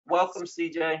Welcome,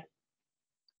 CJ.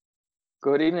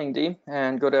 Good evening, Dee,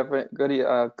 and good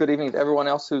evening to everyone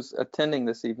else who's attending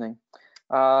this evening.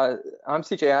 I'm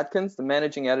CJ Atkins, the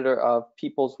managing editor of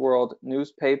People's World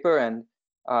newspaper, and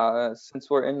since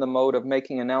we're in the mode of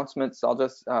making announcements, I'll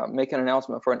just make an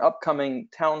announcement for an upcoming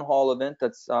town hall event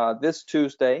that's this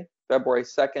Tuesday, February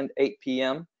 2nd, 8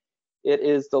 p.m. It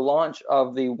is the launch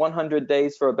of the 100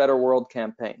 Days for a Better World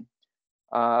campaign.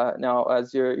 Now,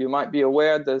 as you might be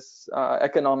aware, this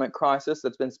economic crisis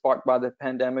that's been sparked by the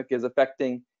pandemic is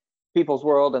affecting People's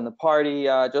World and the party,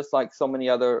 just like so many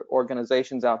other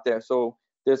organizations out there. So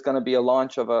there's going to be a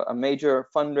launch of a major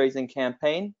fundraising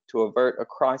campaign to avert a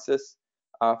crisis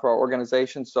for our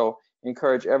organization. So I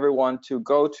encourage everyone to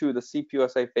go to the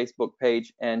CPUSA Facebook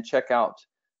page and check out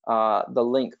the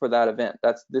link for that event.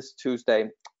 That's this Tuesday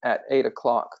at 8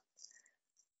 o'clock.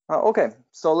 Okay,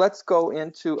 so let's go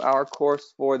into our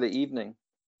course for the evening.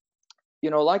 You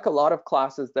know, like a lot of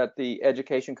classes that the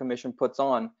Education Commission puts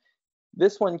on,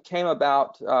 this one came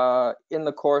about in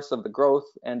the course of the growth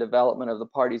and development of the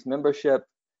party's membership.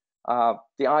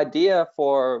 The idea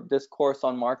for this course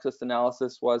on Marxist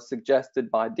analysis was suggested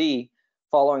by Dee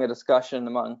following a discussion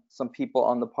among some people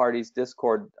on the party's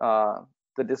Discord, the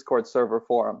Discord server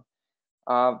forum.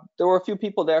 There were a few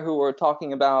people there who were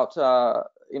talking about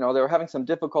you know, they were having some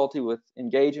difficulty with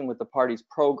engaging with the party's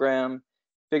program,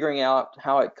 figuring out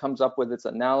how it comes up with its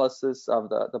analysis of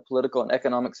the political and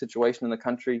economic situation in the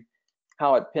country,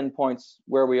 how it pinpoints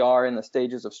where we are in the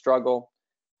stages of struggle,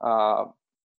 the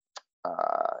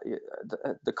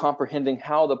comprehending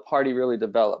how the party really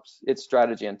develops its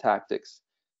strategy and tactics.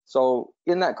 So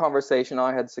in that conversation,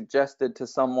 I had suggested to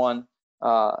someone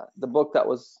the book that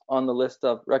was on the list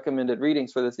of recommended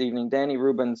readings for this evening, Danny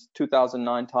Rubin's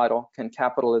 2009 title, Can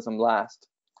Capitalism Last?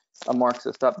 A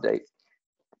Marxist Update.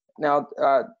 Now,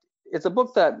 it's a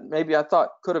book that maybe I thought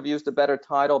could have used a better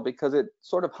title because it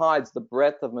sort of hides the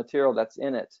breadth of material that's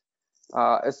in it.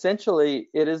 Essentially,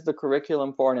 it is the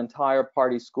curriculum for an entire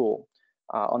party school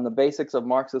on the basics of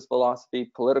Marxist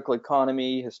philosophy, political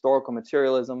economy, historical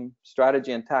materialism,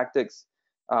 strategy and tactics,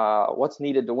 what's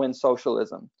needed to win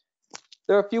socialism.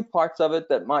 There are a few parts of it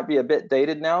that might be a bit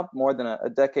dated now, more than a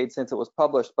decade since it was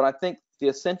published, but I think the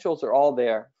essentials are all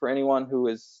there for anyone who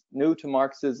is new to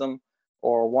Marxism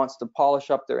or wants to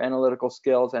polish up their analytical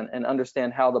skills and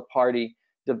understand how the party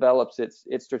develops its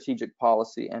strategic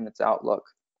policy and its outlook.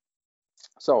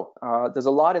 So there's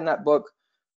a lot in that book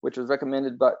which was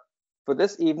recommended, but for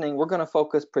this evening, we're going to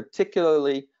focus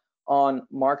particularly on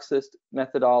Marxist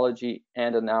methodology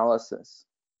and analysis.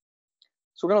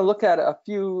 So we're going to look at a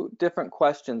few different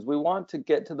questions. We want to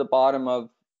get to the bottom of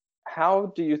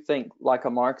how do you think like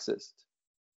a Marxist?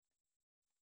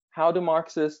 How do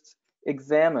Marxists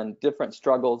examine different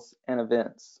struggles and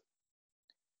events?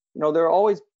 You know, there are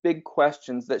always big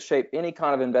questions that shape any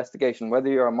kind of investigation, whether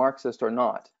you're a Marxist or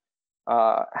not.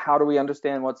 How do we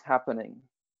understand what's happening?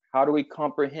 How do we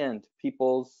comprehend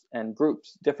people's and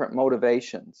groups' different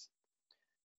motivations?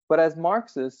 But as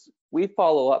Marxists, we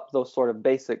follow up those sort of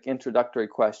basic introductory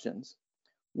questions.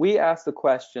 We ask the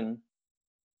question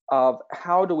of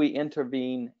how do we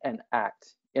intervene and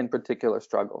act in particular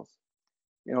struggles?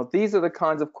 You know, these are the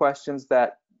kinds of questions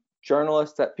that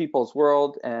journalists at People's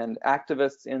World and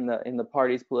activists in the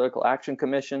party's Political Action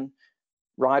Commission,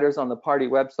 writers on the party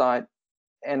website,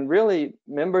 and really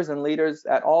members and leaders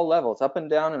at all levels, up and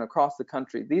down and across the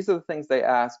country. These are the things they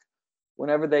ask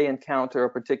whenever they encounter a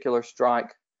particular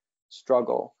strike,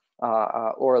 struggle,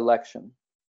 or election.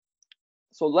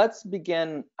 So let's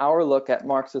begin our look at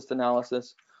Marxist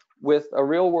analysis with a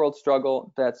real-world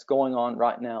struggle that's going on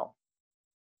right now.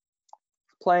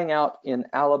 Playing out in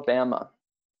Alabama.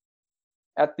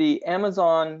 At the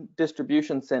Amazon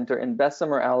Distribution Center in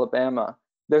Bessemer, Alabama,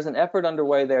 there's an effort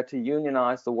underway there to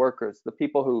unionize the workers, the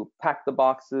people who pack the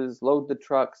boxes, load the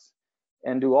trucks,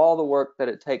 and do all the work that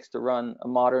it takes to run a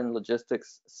modern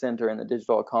logistics center in the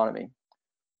digital economy.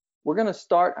 We're going to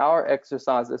start our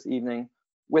exercise this evening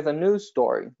with a news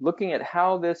story, looking at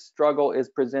how this struggle is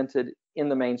presented in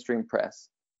the mainstream press.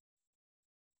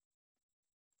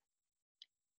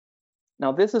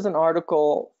 Now, this is an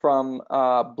article from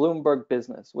Bloomberg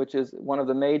Business, which is one of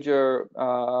the major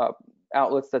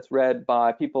outlets that's read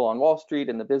by people on Wall Street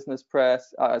in the business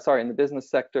press, in the business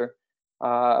sector.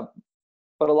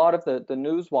 But a lot of the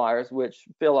news wires, which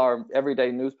fill our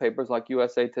everyday newspapers like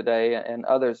USA Today and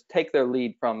others, take their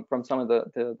lead from some of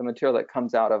the material that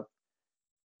comes out of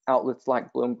outlets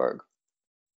like Bloomberg.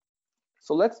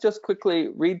 So let's just quickly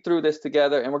read through this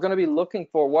together, and we're going to be looking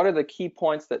for what are the key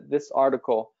points that this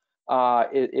article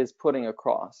is putting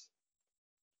across.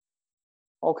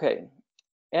 Okay,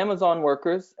 Amazon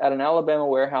workers at an Alabama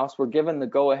warehouse were given the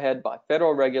go-ahead by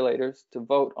federal regulators to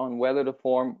vote on whether to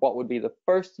form what would be the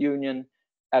first union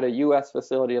at a U.S.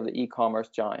 facility of the e-commerce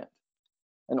giant.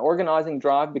 An organizing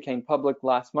drive became public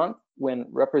last month when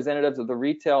representatives of the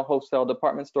Retail Wholesale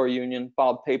Department Store Union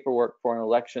filed paperwork for an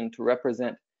election to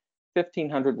represent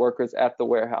 1,500 workers at the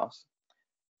warehouse.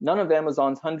 None of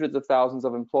Amazon's hundreds of thousands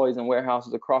of employees in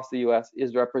warehouses across the U.S.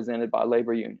 is represented by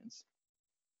labor unions.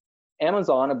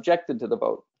 Amazon objected to the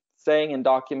vote, saying in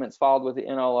documents filed with the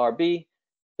NLRB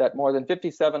that more than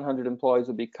 5,700 employees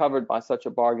would be covered by such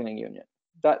a bargaining union.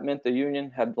 That meant the union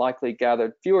had likely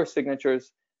gathered fewer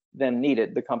signatures than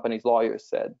needed, the company's lawyers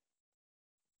said.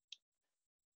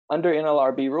 Under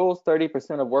NLRB rules,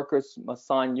 30% of workers must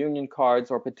sign union cards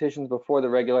or petitions before the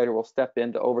regulator will step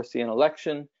in to oversee an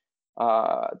election.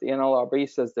 The NLRB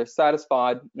says they're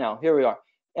satisfied. Now, here we are.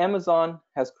 Amazon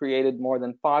has created more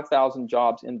than 5,000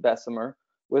 jobs in Bessemer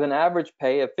with an average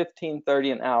pay of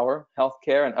 $15.30 an hour,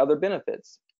 healthcare, and other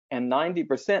benefits. And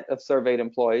 90% of surveyed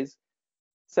employees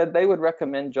said they would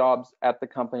recommend jobs at the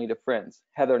company to friends.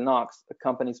 Heather Knox, the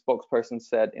company spokesperson,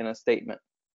 said in a statement.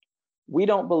 "We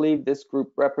don't believe this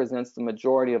group represents the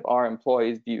majority of our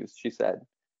employees' views," she said.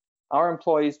 "Our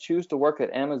employees choose to work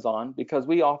at Amazon because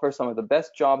we offer some of the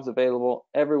best jobs available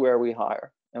everywhere we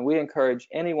hire, and we encourage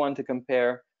anyone to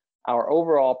compare our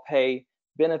overall pay,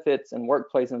 benefits, and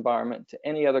workplace environment to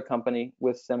any other company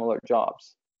with similar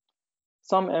jobs."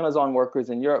 Some Amazon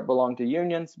workers in Europe belong to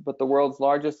unions, but the world's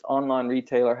largest online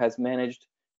retailer has managed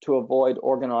to avoid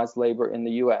organized labor in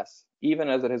the US, even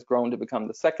as it has grown to become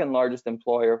the second largest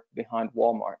employer behind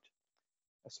Walmart.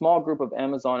 A small group of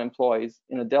Amazon employees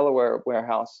in a Delaware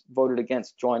warehouse voted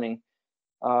against joining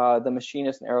the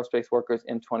machinists and aerospace workers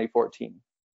in 2014.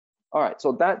 All right,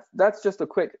 so that's just a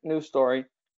quick news story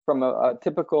from a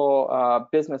typical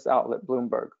business outlet,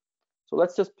 Bloomberg. So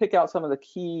let's just pick out some of the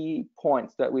key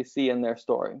points that we see in their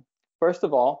story. First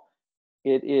of all,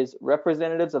 it is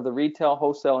representatives of the Retail,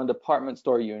 Wholesale, and Department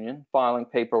Store Union filing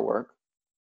paperwork.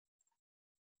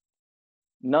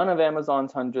 None of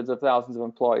Amazon's hundreds of thousands of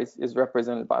employees is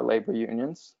represented by labor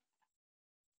unions.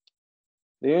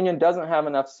 The union doesn't have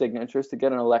enough signatures to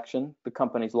get an election, the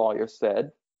company's lawyers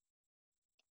said.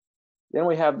 Then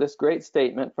we have this great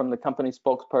statement from the company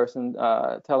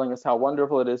spokesperson telling us how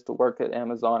wonderful it is to work at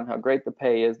Amazon, how great the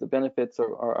pay is, the benefits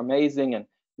are amazing, and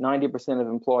 90% of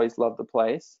employees love the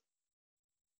place.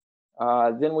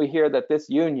 Then we hear that this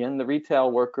union, the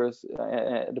Retail Workers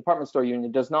Department Store Union,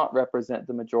 does not represent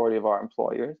the majority of our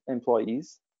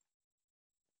employees.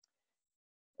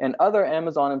 And other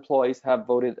Amazon employees have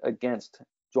voted against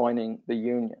joining the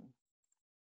union.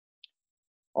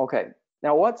 Okay,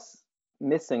 now what's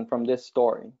missing from this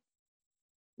story?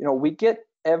 You know, we get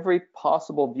every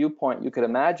possible viewpoint you could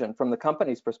imagine from the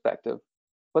company's perspective,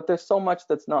 but there's so much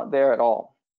that's not there at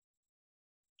all.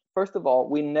 First of all,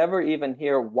 we never even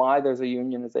hear why there's a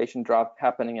unionization drive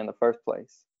happening in the first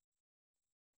place.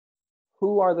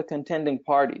 Who are the contending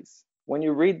parties? When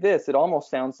you read this, it almost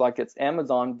sounds like it's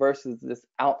Amazon versus this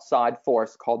outside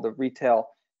force called the Retail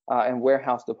and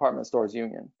Warehouse Department Stores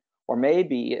Union. Or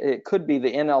maybe it could be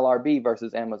the NLRB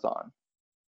versus Amazon.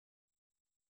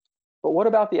 But what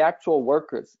about the actual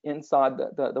workers inside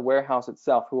the warehouse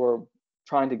itself who are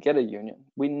trying to get a union?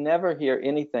 We never hear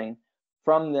anything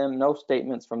from them, no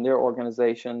statements from their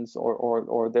organizations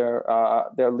or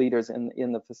their leaders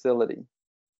in the facility.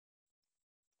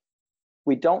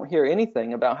 We don't hear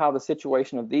anything about how the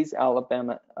situation of these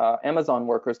Amazon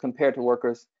workers compare to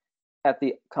workers at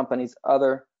the company's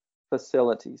other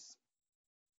facilities.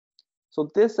 So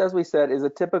this, as we said, is a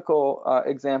typical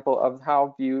example of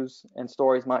how views and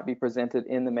stories might be presented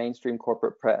in the mainstream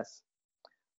corporate press.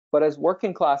 But as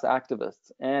working class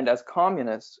activists and as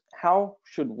communists, how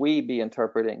should we be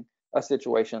interpreting a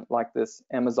situation like this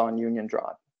Amazon union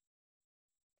drive?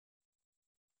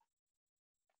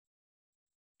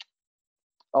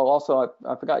 Oh, also,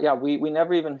 I forgot, yeah, we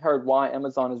never even heard why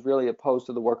Amazon is really opposed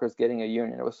to the workers getting a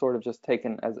union. It was sort of just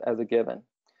taken as a given.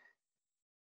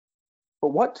 But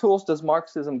what tools does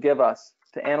Marxism give us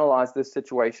to analyze this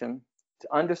situation, to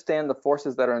understand the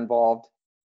forces that are involved,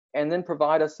 and then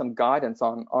provide us some guidance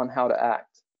on how to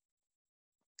act?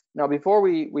 Now, before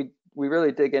we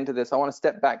really dig into this, I want to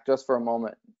step back just for a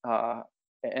moment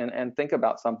and think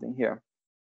about something here.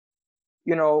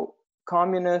 You know,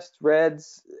 communists,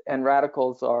 Reds, and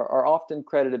radicals are often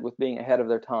credited with being ahead of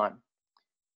their time.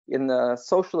 In the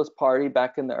Socialist Party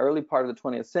back in the early part of the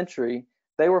 20th century,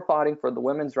 they were fighting for the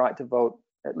women's right to vote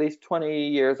at least 20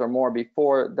 years or more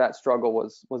before that struggle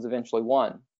was eventually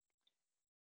won.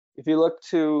 If you look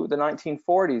to the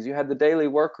 1940s, you had the Daily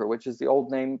Worker, which is the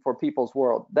old name for People's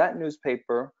World. That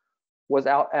newspaper was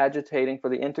out agitating for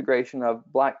the integration of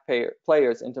black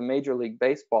players into Major League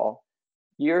Baseball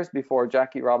years before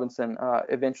Jackie Robinson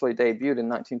eventually debuted in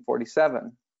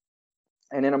 1947.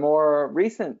 And in a more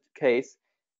recent case,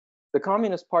 the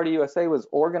Communist Party USA was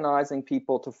organizing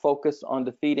people to focus on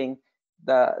defeating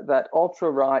that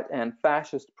ultra-right and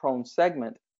fascist-prone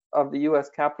segment of the US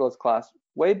capitalist class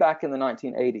way back in the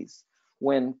 1980s,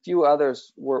 when few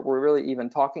others were really even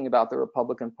talking about the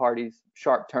Republican Party's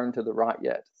sharp turn to the right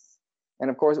yet. And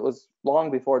of course, it was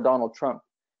long before Donald Trump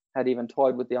had even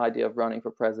toyed with the idea of running for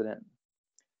president.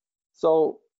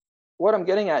 So what I'm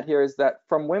getting at here is that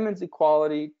from women's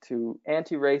equality to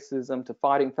anti-racism to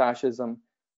fighting fascism,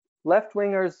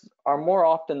 left-wingers are more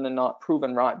often than not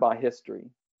proven right by history.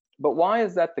 But why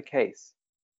is that the case?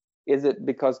 Is it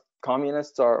because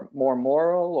communists are more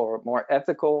moral or more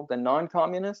ethical than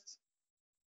non-communists?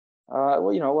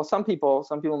 Well, some people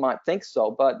might think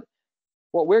so, but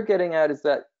what we're getting at is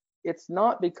that it's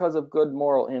not because of good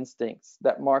moral instincts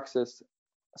that Marxists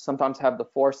sometimes have the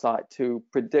foresight to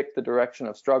predict the direction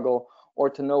of struggle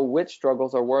or to know which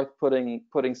struggles are worth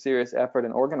putting serious effort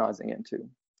and organizing into.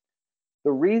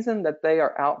 The reason that they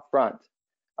are out front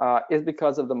is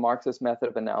because of the Marxist method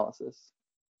of analysis,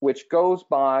 which goes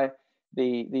by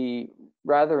the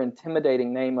rather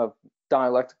intimidating name of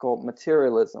dialectical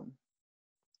materialism.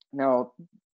 Now,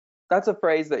 that's a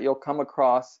phrase that you'll come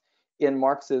across in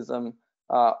Marxism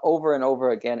over and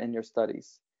over again in your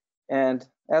studies. And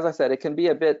as I said, it can be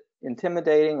a bit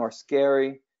intimidating or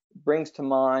scary, brings to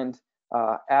mind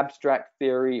abstract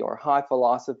theory or high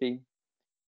philosophy.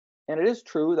 And it is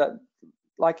true that,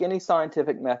 like any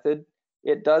scientific method,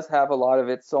 it does have a lot of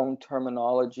its own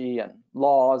terminology and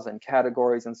laws and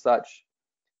categories and such.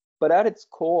 But at its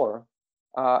core,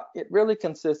 it really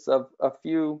consists of a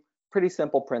few pretty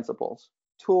simple principles,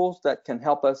 tools that can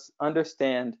help us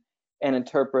understand and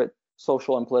interpret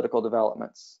social and political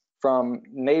developments, from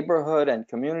neighborhood and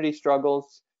community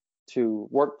struggles to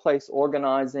workplace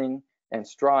organizing and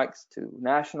strikes to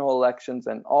national elections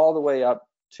and all the way up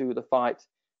to the fight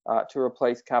to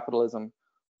replace capitalism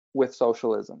with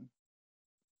socialism.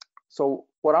 So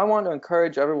what I want to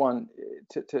encourage everyone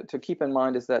to keep in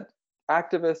mind is that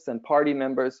activists and party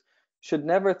members should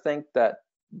never think that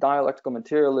dialectical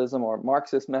materialism or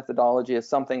Marxist methodology is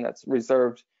something that's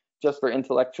reserved just for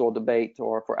intellectual debate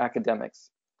or for academics.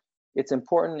 It's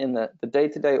important in the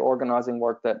day-to-day organizing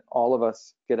work that all of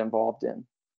us get involved in.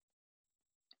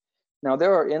 Now,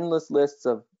 there are endless lists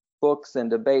of books and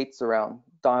debates around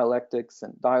dialectics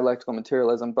and dialectical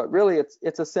materialism, but really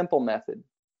it's a simple method.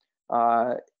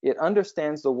 It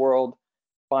understands the world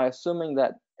by assuming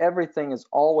that everything is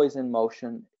always in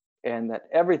motion and that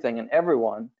everything and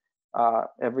everyone,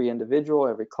 every individual,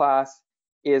 every class,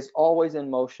 is always in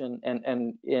motion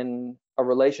and in a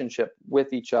relationship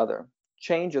with each other.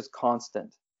 Change is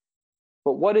constant.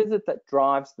 But what is it that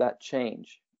drives that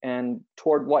change? And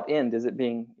toward what end is it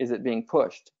being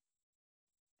pushed?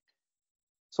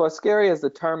 So as scary as the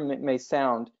term may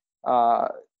sound,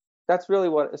 that's really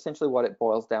essentially what it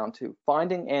boils down to: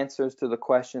 finding answers to the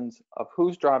questions of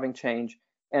who's driving change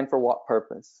and for what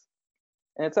purpose.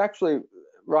 And it's actually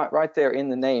right there in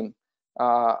the name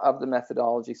of the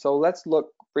methodology. So let's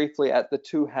look briefly at the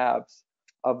two halves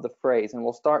of the phrase, and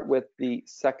we'll start with the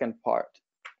second part,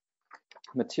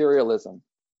 materialism.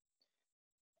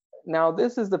 Now,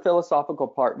 this is the philosophical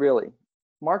part, really.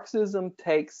 Marxism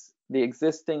takes the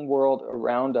existing world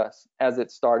around us as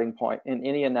its starting point in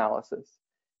any analysis,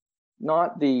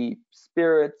 not the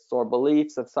spirits or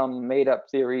beliefs of some made-up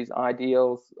theories,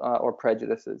 ideals, or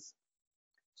prejudices.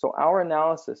 So our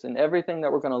analysis and everything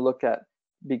that we're going to look at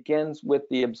begins with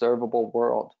the observable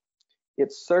world.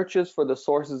 It searches for the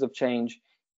sources of change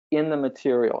in the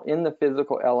material, in the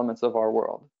physical elements of our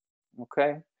world,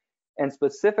 okay? And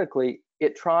specifically,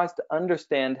 it tries to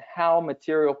understand how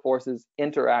material forces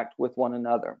interact with one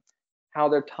another, how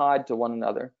they're tied to one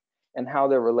another, and how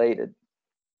they're related.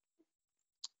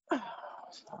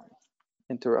 Sorry,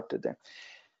 interrupted there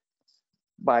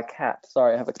by a cat.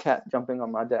 Sorry, I have a cat jumping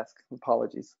on my desk.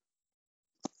 Apologies.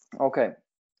 Okay,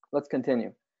 let's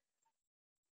continue.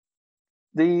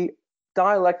 The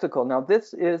dialectical, now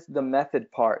this is the method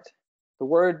part. The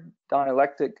word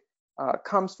dialectic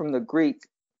comes from the Greek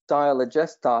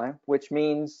dialogestai, which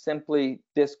means simply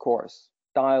discourse,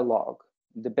 dialogue,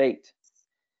 debate.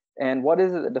 And what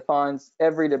is it that defines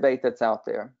every debate that's out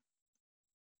there?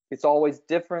 It's always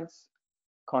difference,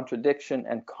 contradiction,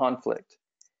 and conflict.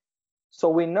 So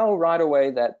we know right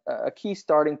away that a key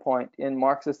starting point in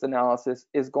Marxist analysis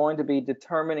is going to be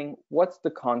determining what's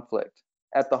the conflict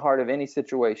at the heart of any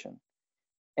situation.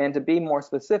 And to be more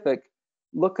specific,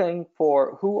 looking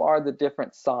for who are the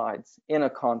different sides in a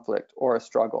conflict or a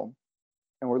struggle.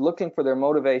 And we're looking for their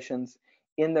motivations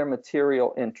in their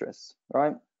material interests,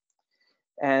 right?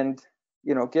 And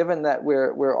given that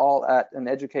we're all at an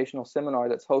educational seminar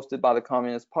that's hosted by the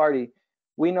Communist Party,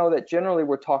 we know that generally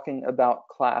we're talking about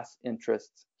class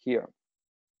interests here.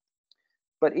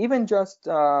 But even just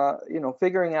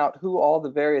figuring out who all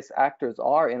the various actors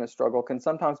are in a struggle can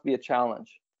sometimes be a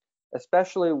challenge,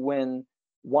 especially when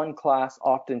one class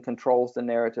often controls the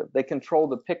narrative. They control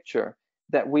the picture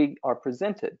that we are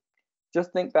presented.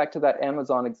 Just think back to that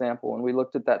Amazon example when we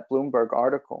looked at that Bloomberg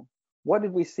article. What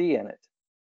did we see in it?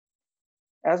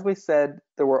 As we said,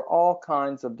 there were all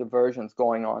kinds of diversions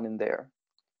going on in there.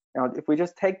 Now, if we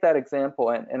just take that example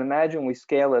and imagine we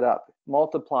scale it up,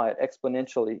 multiply it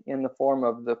exponentially in the form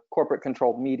of the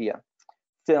corporate-controlled media,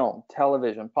 film,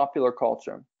 television, popular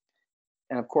culture,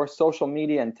 and of course, social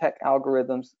media and tech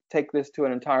algorithms take this to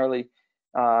an entirely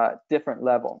different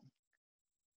level.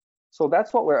 So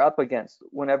that's what we're up against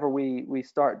whenever we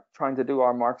start trying to do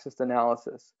our Marxist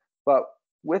analysis. But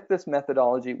with this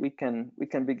methodology, we can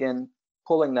begin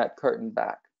pulling that curtain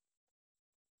back.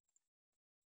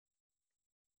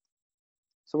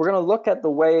 So we're going to look at the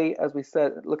way, as we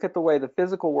said, look at the way the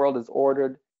physical world is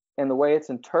ordered and the way it's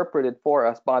interpreted for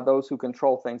us by those who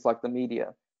control things like the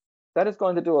media. That is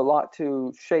going to do a lot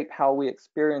to shape how we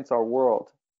experience our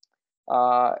world.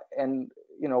 And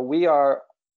we are,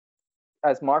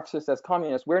 as Marxists, as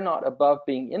communists, we're not above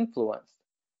being influenced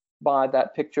by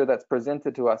that picture that's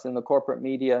presented to us in the corporate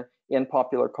media, in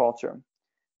popular culture.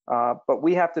 But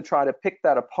we have to try to pick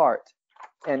that apart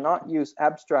and not use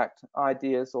abstract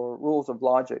ideas or rules of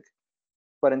logic,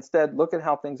 but instead look at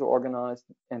how things are organized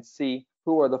and see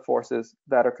who are the forces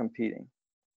that are competing.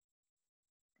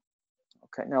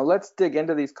 Okay, now let's dig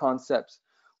into these concepts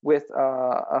with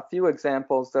a few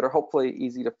examples that are hopefully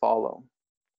easy to follow.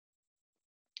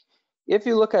 If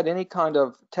you look at any kind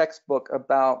of textbook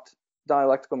about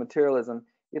dialectical materialism,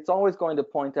 it's always going to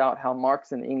point out how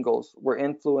Marx and Engels were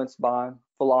influenced by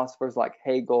philosophers like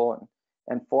Hegel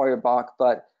and Feuerbach,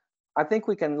 but I think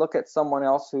we can look at someone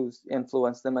else who's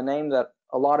influenced them, a name that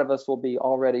a lot of us will be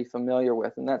already familiar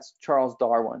with, and that's Charles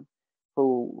Darwin,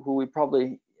 who we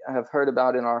probably have heard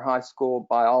about in our high school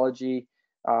biology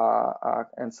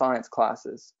and science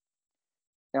classes.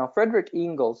 Now, Friedrich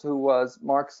Engels, who was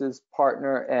Marx's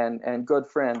partner and good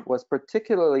friend, was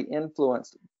particularly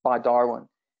influenced by Darwin.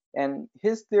 And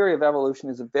his theory of evolution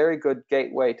is a very good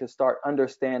gateway to start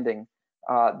understanding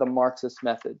the Marxist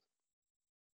method.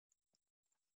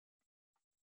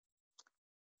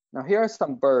 Now, here are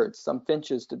some birds, some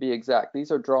finches to be exact. These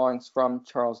are drawings from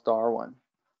Charles Darwin.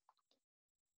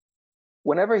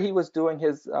 Whenever he was doing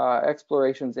his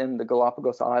explorations in the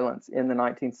Galapagos Islands in the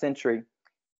 19th century,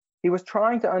 he was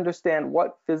trying to understand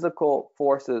what physical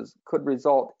forces could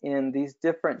result in these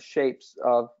different shapes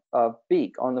of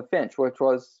beak on the finch, which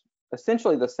was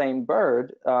essentially the same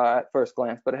bird at first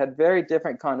glance, but it had very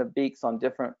different kind of beaks on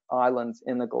different islands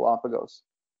in the Galapagos.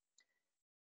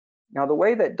 Now, the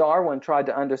way that Darwin tried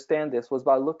to understand this was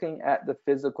by looking at the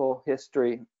physical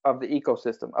history of the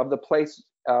ecosystem, of the place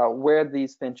where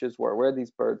these finches were, where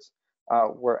these birds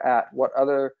were at, what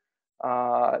other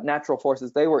natural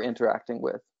forces they were interacting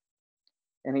with.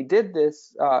 And he did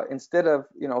this instead of,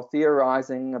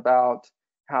 theorizing about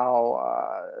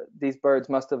how these birds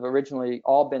must have originally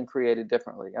all been created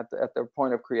differently at the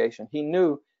point of creation. He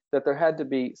knew that there had to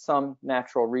be some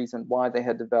natural reason why they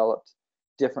had developed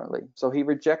differently. So he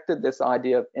rejected this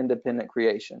idea of independent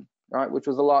creation, right? Which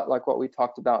was a lot like what we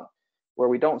talked about, where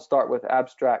we don't start with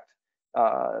abstract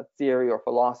theory or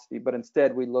philosophy, but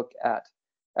instead we look at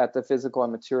the physical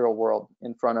and material world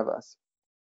in front of us.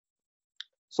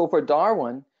 So for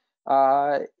Darwin,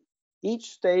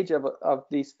 each stage of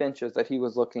these finches that he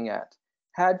was looking at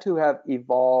had to have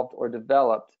evolved or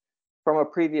developed from a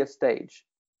previous stage.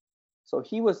 So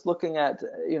he was looking at,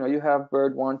 you have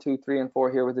bird 1, 2, 3, and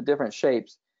 4 here with the different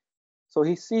shapes. So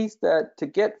he sees that to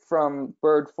get from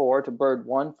bird 4 to bird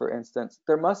 1, for instance,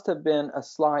 there must have been a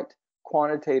slight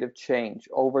quantitative change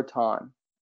over time.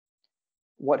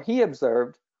 What he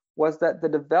observed was that the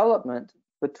development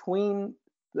between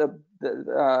the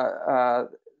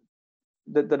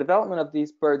development of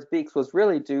these birds' beaks was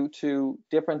really due to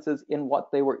differences in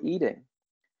what they were eating.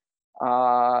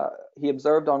 He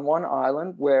observed on one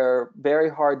island where very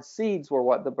hard seeds were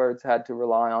what the birds had to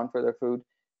rely on for their food.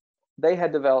 They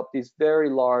had developed these very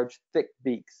large, thick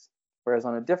beaks, whereas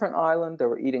on a different island, they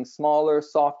were eating smaller,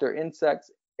 softer insects,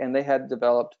 and they had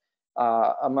developed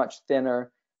a much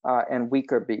thinner and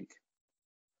weaker beak.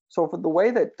 So for the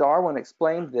way that Darwin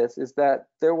explained this is that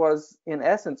there was, in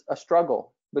essence, a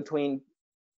struggle between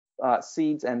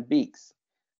seeds and beaks,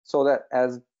 so that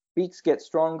as beaks get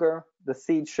stronger, the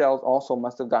seed shells also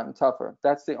must have gotten tougher.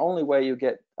 That's the only way you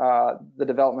get the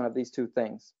development of these two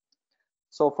things.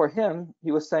 So for him,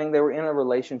 he was saying they were in a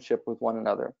relationship with one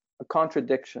another, a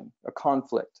contradiction, a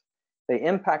conflict. They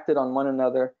impacted on one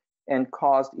another and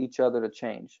caused each other to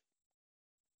change.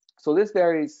 So this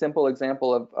very simple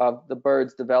example of the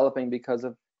birds developing because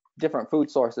of different food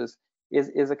sources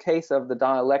is a case of the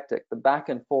dialectic, the back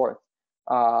and forth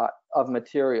of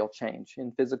material change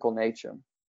in physical nature.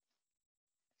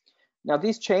 Now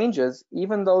these changes,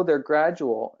 even though they're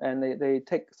gradual and they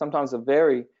take sometimes a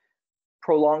very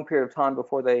prolonged period of time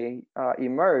before they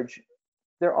emerge,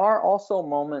 there are also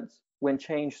moments when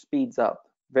change speeds up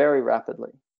very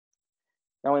rapidly.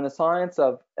 Now in the science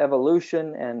of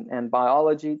evolution and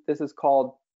biology, this is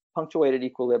called punctuated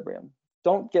equilibrium.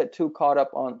 Don't get too caught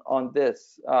up on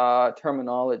this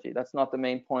terminology. That's not the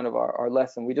main point of our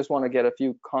lesson. We just want to get a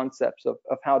few concepts of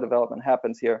how development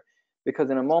happens here,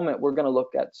 because in a moment we're going to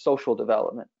look at social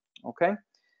development, okay?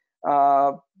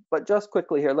 But just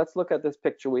quickly here, let's look at this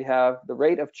picture. We have the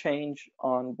rate of change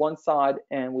on one side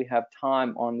and we have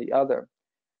time on the other.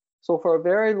 So for a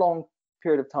very long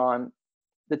period of time,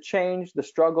 the change, the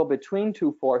struggle between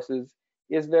two forces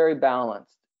is very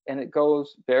balanced, and it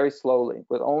goes very slowly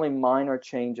with only minor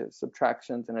changes,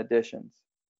 subtractions and additions.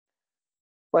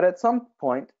 But at some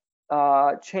point,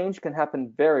 change can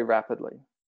happen very rapidly.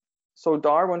 So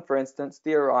Darwin, for instance,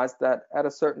 theorized that at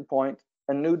a certain point,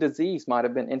 a new disease might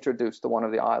have been introduced to one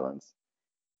of the islands,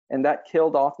 and that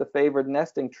killed off the favored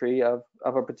nesting tree of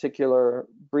a particular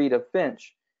breed of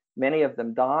finch. Many of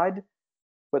them died,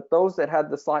 but those that had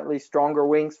the slightly stronger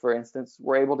wings, for instance,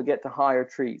 were able to get to higher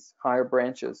trees, higher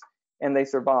branches, and they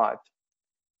survived.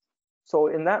 So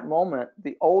in that moment,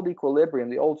 the old equilibrium,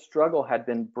 the old struggle had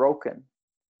been broken.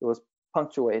 It was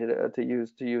punctuated, to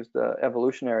use the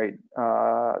evolutionary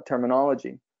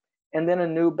terminology, and then a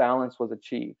new balance was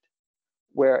achieved,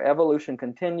 where evolution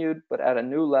continued, but at a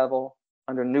new level,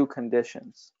 under new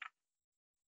conditions.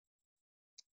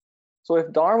 So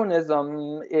if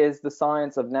Darwinism is the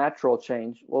science of natural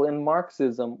change, well, in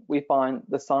Marxism, we find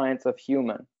the science of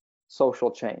human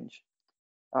social change.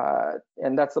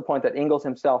 And that's the point that Engels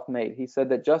himself made. He said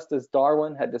that just as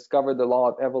Darwin had discovered the law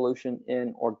of evolution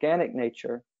in organic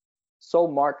nature, so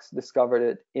Marx discovered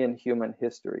it in human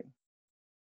history.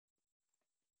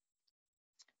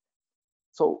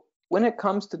 So when it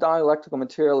comes to dialectical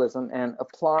materialism and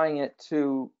applying it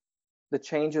to the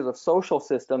changes of social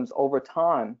systems over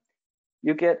time,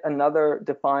 you get another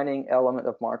defining element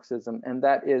of Marxism, and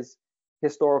that is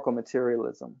historical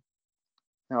materialism.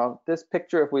 Now, this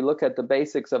picture, if we look at the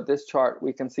basics of this chart,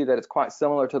 we can see that it's quite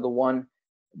similar to the one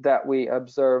that we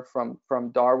observe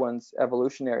from Darwin's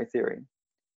evolutionary theory.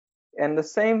 And the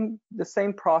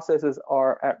same processes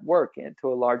are at work to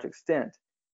a large extent.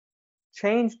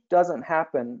 Change doesn't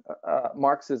happen,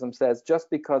 Marxism says, just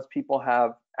because people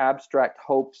have abstract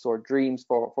hopes or dreams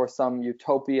for some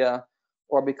utopia,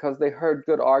 or because they heard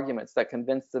good arguments that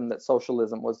convinced them that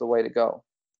socialism was the way to go.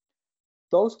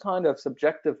 Those kind of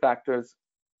subjective factors,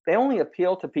 they only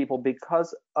appeal to people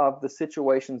because of the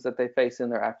situations that they face in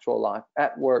their actual life,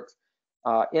 at work,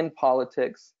 in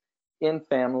politics, in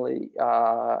family,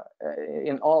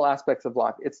 in all aspects of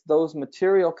life. It's those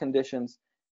material conditions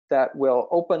that will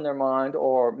open their mind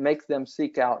or make them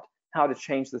seek out how to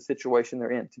change the situation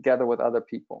they're in together with other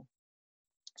people.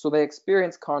 So they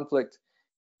experience conflict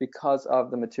because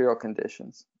of the material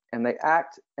conditions, and they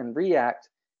act and react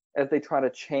as they try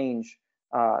to change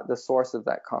the source of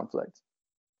that conflict.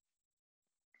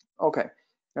 Okay,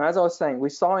 now as I was saying, we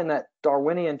saw in that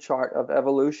Darwinian chart of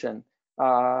evolution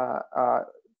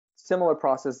similar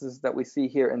processes that we see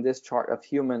here in this chart of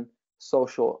human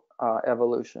social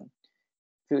evolution.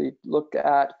 If you look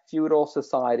at feudal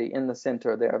society in the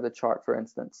center there of the chart, for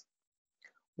instance,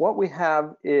 what we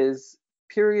have is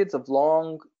periods of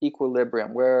long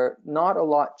equilibrium where not a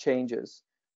lot changes.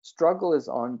 Struggle is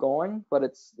ongoing, but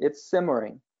it's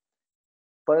simmering.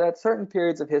 But at certain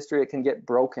periods of history, it can get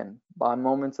broken by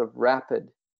moments of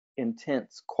rapid,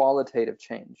 intense, qualitative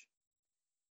change.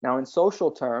 Now, in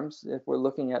social terms, if we're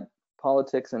looking at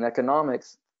politics and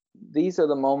economics, these are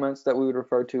the moments that we would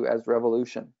refer to as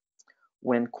revolution,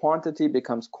 when quantity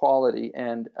becomes quality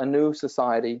and a new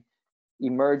society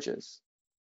emerges.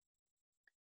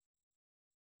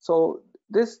 So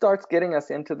this starts getting us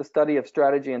into the study of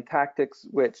strategy and tactics,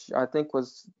 which I think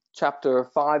was chapter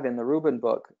 5 in the Rubin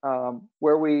book,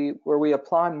 where we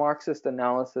apply Marxist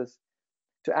analysis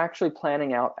to actually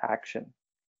planning out action.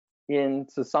 In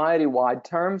society-wide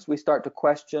terms, we start to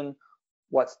question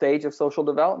what stage of social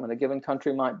development a given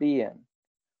country might be in,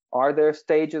 Are there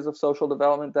stages of social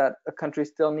development that a country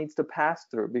still needs to pass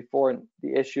through before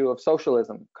the issue of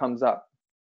socialism comes up?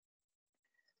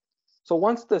 So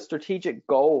once the strategic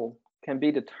goal can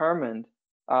be determined,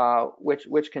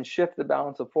 which can shift the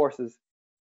balance of forces,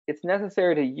 it's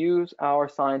necessary to use our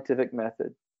scientific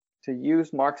method, to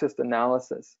use Marxist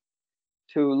analysis,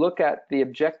 to look at the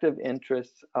objective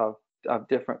interests of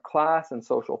different class and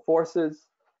social forces,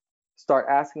 start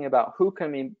asking about who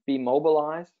can be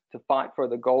mobilized to fight for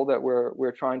the goal that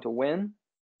we're trying to win,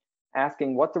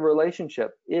 asking what the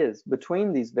relationship is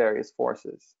between these various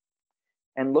forces,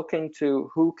 and looking to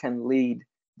who can lead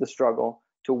the struggle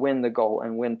to win the goal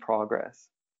and win progress.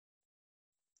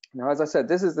 Now, as I said,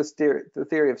 this is the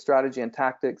theory of strategy and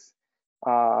tactics.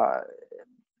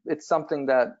 It's something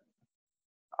that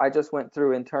I just went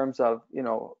through in terms of,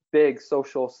 big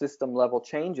social system level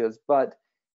changes, but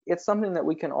it's something that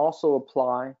we can also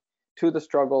apply to the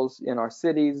struggles in our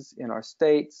cities, in our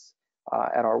states,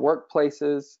 at our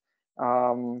workplaces,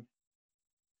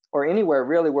 or anywhere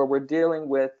really where we're dealing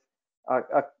with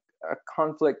a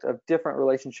conflict of different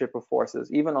relationship of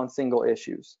forces, even on single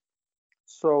issues.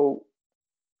 So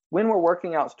when we're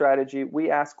working out strategy, we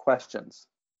ask questions.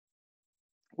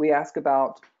 We ask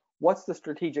about what's the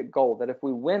strategic goal that if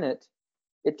we win it,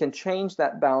 it can change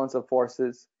that balance of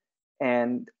forces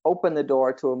and open the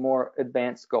door to a more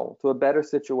advanced goal, to a better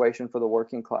situation for the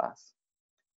working class.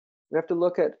 We have to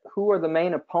look at who are the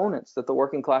main opponents that the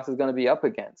working class is going to be up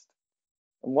against,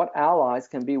 and what allies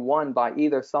can be won by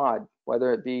either side,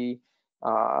 whether it be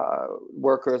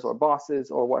workers or bosses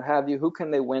or what have you. Who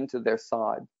can they win to their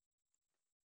side?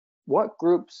 What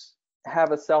groups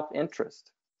have a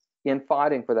self-interest in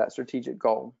fighting for that strategic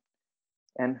goal?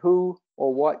 And who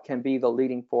or what can be the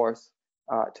leading force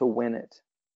to win it?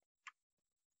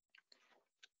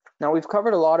 Now, we've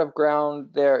covered a lot of ground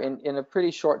there in a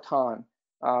pretty short time,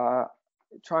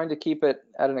 trying to keep it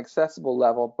at an accessible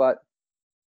level, but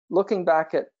looking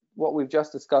back at what we've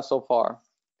just discussed so far,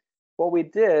 what we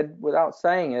did without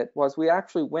saying it was we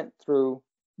actually went through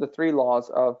the three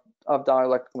laws of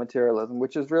dialectical materialism,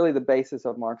 which is really the basis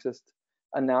of Marxist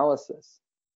analysis.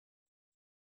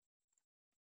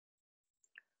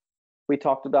 We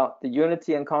talked about the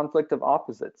unity and conflict of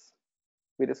opposites.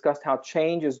 We discussed how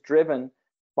change is driven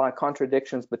by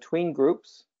contradictions between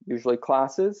groups, usually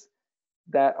classes,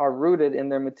 that are rooted in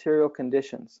their material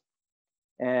conditions.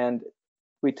 And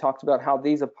we talked about how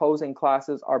these opposing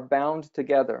classes are bound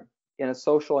together in a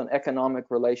social and economic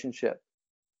relationship.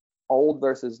 Old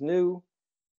versus new,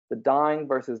 the dying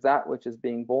versus that which is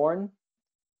being born,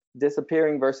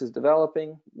 disappearing versus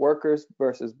developing, workers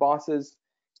versus bosses,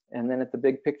 and then at the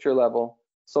big picture level,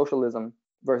 socialism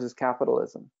versus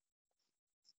capitalism.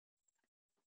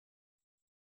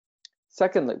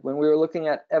 Secondly, when we were looking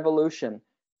at evolution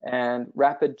and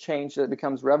rapid change that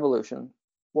becomes revolution,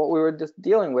 what we were just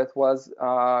dealing with was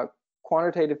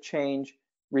quantitative change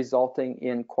resulting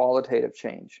in qualitative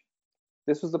change.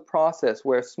 This was the process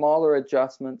where smaller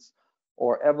adjustments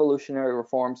or evolutionary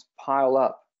reforms pile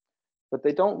up, but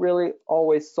they don't really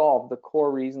always solve the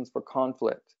core reasons for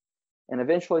conflict. And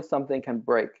eventually something can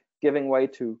break, giving way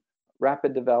to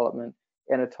rapid development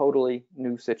in a totally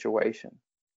new situation.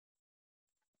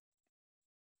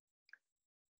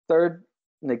 Third,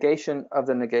 negation of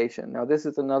the negation. Now, this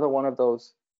is another one of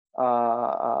those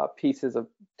pieces of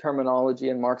terminology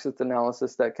in Marxist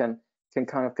analysis that can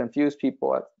kind of confuse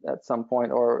people at some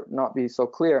point or not be so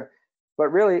clear.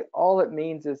 But really, all it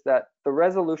means is that the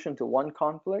resolution to one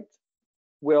conflict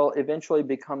will eventually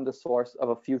become the source of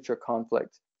a future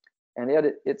conflict, and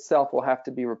it itself will have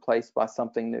to be replaced by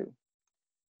something new.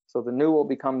 So the new will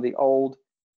become the old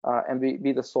and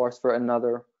be the source for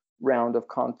another round of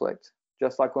conflict.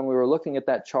 Just like when we were looking at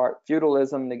that chart,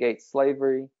 feudalism negates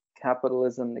slavery,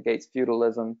 capitalism negates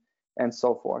feudalism, and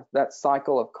so forth. That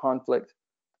cycle of conflict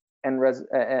and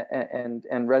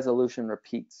resolution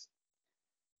repeats.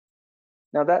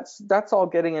 Now that's all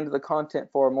getting into the content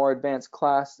for a more advanced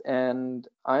class, and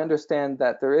I understand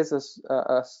that there is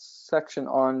a section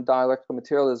on dialectical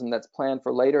materialism that's planned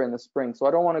for later in the spring. So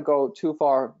I don't want to go too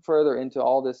far further into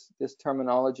all this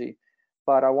terminology,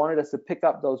 but I wanted us to pick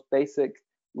up those basic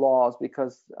laws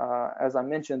because, as I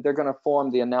mentioned, they're going to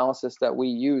form the analysis that we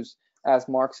use as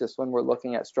Marxists when we're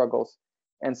looking at struggles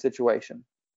and situations.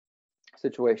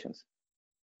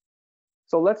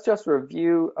 So let's just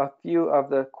review a few of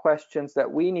the questions that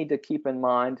we need to keep in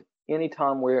mind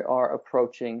anytime we are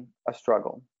approaching a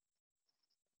struggle.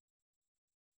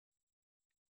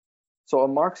 So a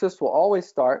Marxist will always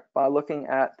start by looking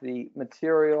at the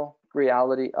material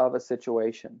reality of a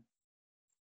situation.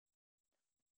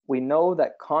 We know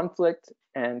that conflict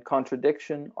and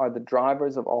contradiction are the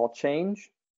drivers of all change.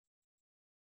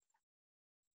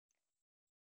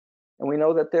 And we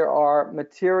know that there are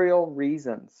material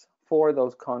reasons for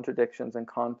those contradictions and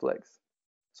conflicts.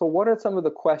 So what are some of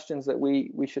the questions that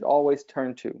we should always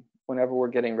turn to whenever we're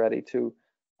getting ready to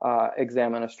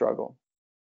examine a struggle?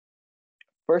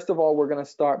 First of all, we're going to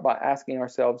start by asking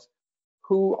ourselves,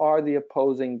 who are the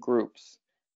opposing groups,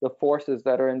 the forces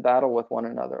that are in battle with one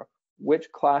another?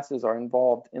 Which classes are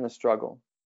involved in a struggle?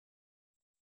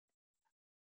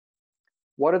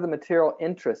 What are the material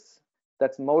interests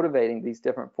that's motivating these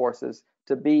different forces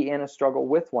to be in a struggle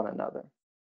with one another?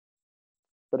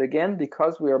 But again,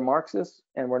 because we are Marxists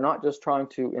and we're not just trying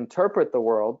to interpret the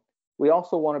world, we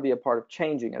also want to be a part of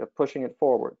changing it, of pushing it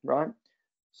forward, right?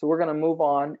 So we're going to move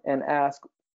on and ask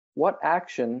what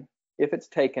action, if it's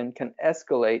taken, can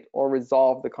escalate or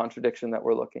resolve the contradiction that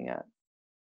we're looking at?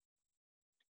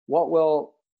 What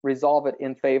will resolve it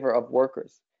in favor of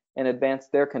workers and advance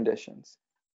their conditions?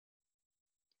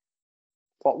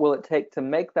 What will it take to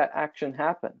make that action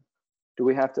happen? Do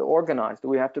we have to organize? Do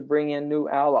we have to bring in new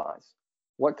allies?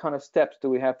 What kind of steps do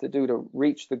we have to do to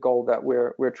reach the goal that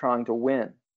we're trying to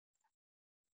win?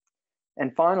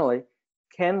 And finally,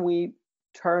 can we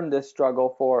turn this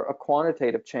struggle for a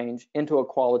quantitative change into a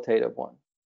qualitative one?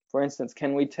 For instance,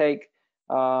 can we take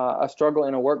a struggle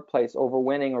in a workplace over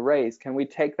winning a raise? Can we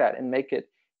take that and make it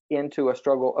into a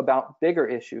struggle about bigger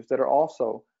issues that are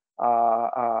also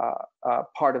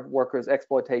part of workers'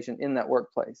 exploitation in that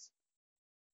workplace?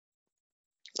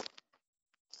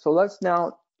 So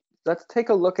let's take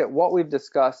a look at what we've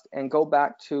discussed and go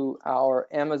back to our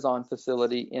Amazon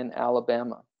facility in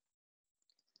Alabama.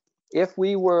 If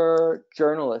we were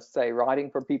journalists, say,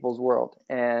 writing for People's World,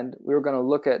 and we were going to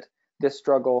look at this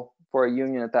struggle for a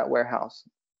union at that warehouse,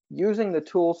 using the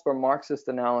tools for Marxist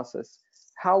analysis,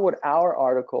 how would our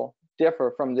article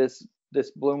differ from this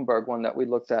Bloomberg one that we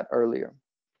looked at earlier?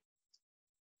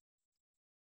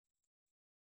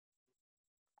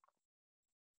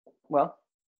 Well,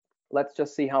 let's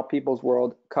just see how People's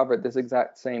World covered this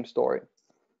exact same story.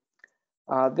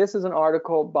 This is an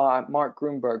article by Mark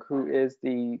Grunberg, who is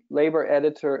the labor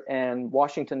editor and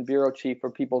Washington bureau chief for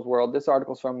People's World. This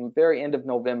article is from the very end of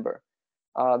November.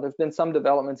 There's been some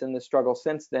developments in this struggle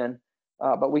since then,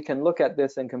 but we can look at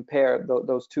this and compare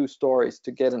those two stories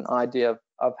to get an idea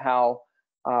of how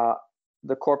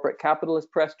the corporate capitalist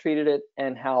press treated it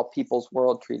and how People's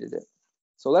World treated it.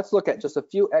 So let's look at just a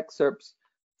few excerpts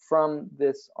from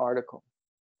this article.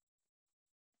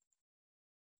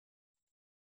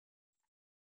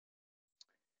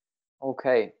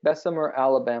 Okay, Bessemer,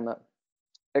 Alabama.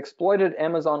 Exploited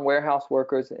Amazon warehouse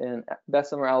workers in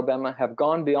Bessemer, Alabama have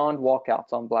gone beyond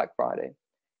walkouts on Black Friday.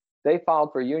 They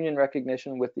filed for union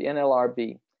recognition with the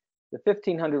NLRB. The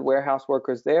 1,500 warehouse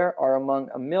workers there are among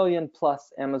 1 million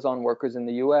plus Amazon workers in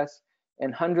the US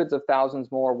and hundreds of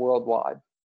thousands more worldwide.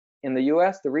 In the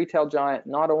US, the retail giant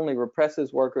not only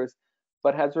represses workers,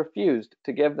 but has refused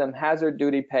to give them hazard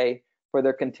duty pay for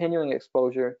their continuing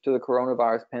exposure to the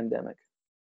coronavirus pandemic.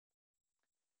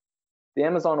 The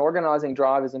Amazon organizing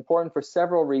drive is important for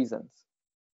several reasons.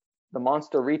 The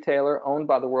monster retailer, owned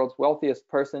by the world's wealthiest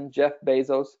person, Jeff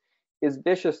Bezos, is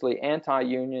viciously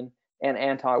anti-union and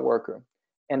anti-worker,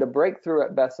 and a breakthrough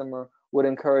at Bessemer would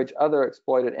encourage other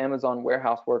exploited Amazon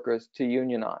warehouse workers to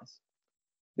unionize.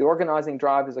 The organizing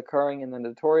drive is occurring in the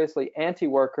notoriously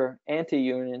anti-worker,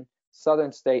 anti-union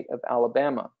southern state of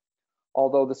Alabama,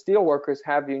 although the steel workers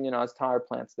have unionized tire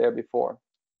plants there before.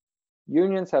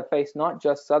 Unions have faced not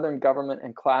just Southern government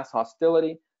and class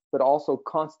hostility, but also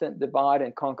constant divide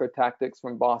and conquer tactics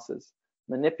from bosses,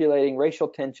 manipulating racial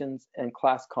tensions and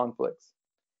class conflicts.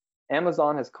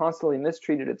 Amazon has constantly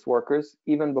mistreated its workers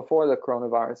even before the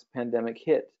coronavirus pandemic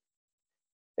hit.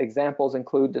 Examples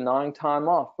include denying time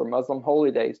off for Muslim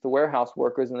holy days to warehouse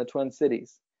workers in the Twin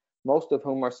Cities, most of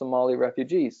whom are Somali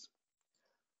refugees.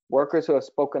 Workers who have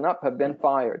spoken up have been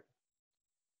fired.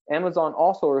 Amazon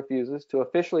also refuses to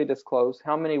officially disclose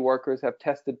how many workers have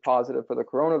tested positive for the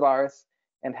coronavirus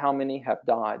and how many have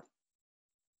died.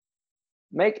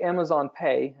 Make Amazon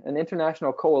Pay, an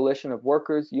international coalition of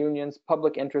workers, unions,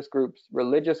 public interest groups,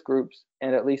 religious groups,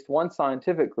 and at least one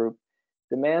scientific group,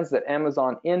 demands that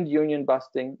Amazon end union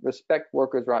busting, respect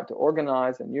workers' right to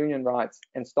organize and union rights,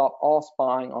 and stop all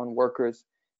spying on workers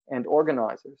and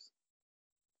organizers.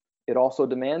 It also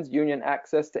demands union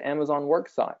access to Amazon work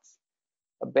sites,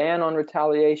 a ban on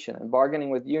retaliation and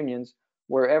bargaining with unions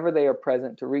wherever they are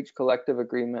present to reach collective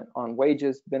agreement on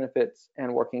wages, benefits,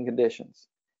 and working conditions.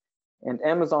 And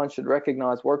Amazon should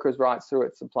recognize workers' rights through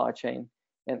its supply chain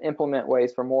and implement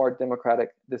ways for more democratic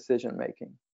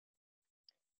decision-making.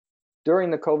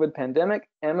 During the COVID pandemic,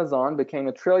 Amazon became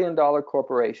a $1 trillion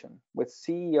corporation, with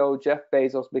CEO Jeff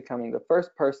Bezos becoming the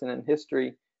first person in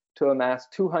history to amass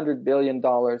 $200 billion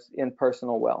in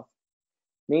personal wealth.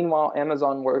 Meanwhile,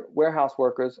 Amazon warehouse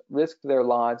workers risked their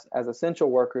lives as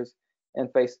essential workers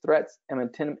and faced threats and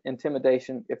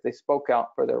intimidation if they spoke out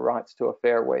for their rights to a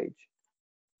fair wage.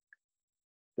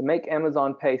 The Make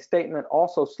Amazon Pay statement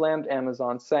also slammed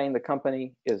Amazon, saying the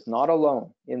company is not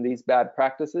alone in these bad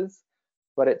practices,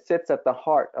 but it sits at the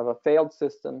heart of a failed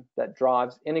system that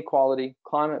drives inequality,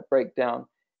 climate breakdown,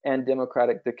 and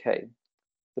democratic decay.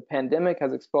 The pandemic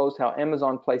has exposed how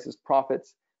Amazon places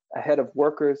profits ahead of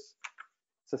workers,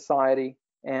 society,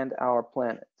 and our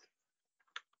planet.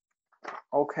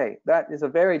 Okay, that is a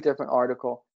very different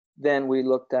article than we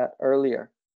looked at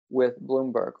earlier with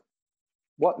Bloomberg.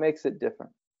 What makes it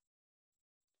different?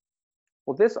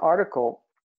 Well, this article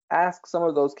asks some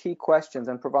of those key questions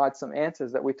and provides some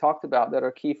answers that we talked about that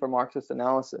are key for Marxist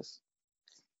analysis.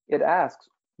 It asks,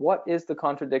 what is the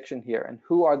contradiction here and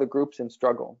who are the groups in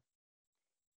struggle?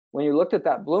 When you looked at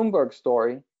that Bloomberg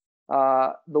story,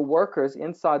 the workers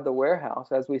inside the warehouse,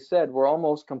 as we said, were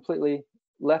almost completely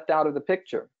left out of the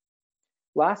picture.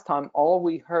 Last time, all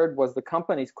we heard was the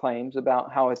company's claims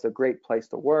about how it's a great place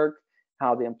to work,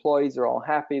 how the employees are all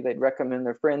happy, they'd recommend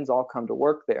their friends all come to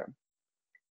work there.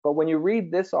 But when you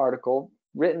read this article,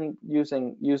 written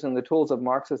using the tools of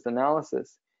Marxist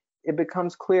analysis, it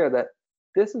becomes clear that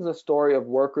this is a story of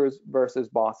workers versus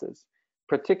bosses,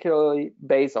 particularly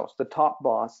Bezos, the top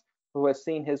boss, who has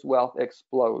seen his wealth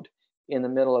explode in the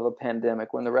middle of a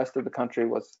pandemic when the rest of the country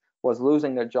was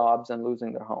losing their jobs and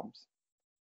losing their homes.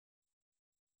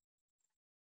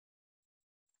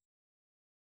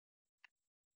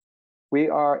 We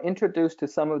are introduced to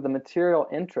some of the material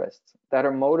interests that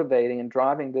are motivating and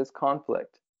driving this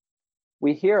conflict.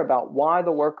 We hear about why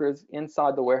the workers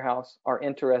inside the warehouse are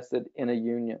interested in a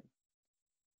union.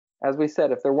 As we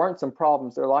said, if there weren't some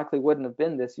problems, there likely wouldn't have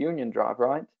been this union drive,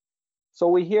 right? So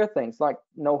we hear things like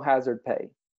no hazard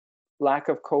pay, lack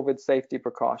of COVID safety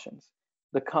precautions,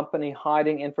 the company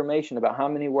hiding information about how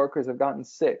many workers have gotten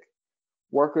sick,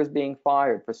 workers being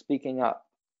fired for speaking up,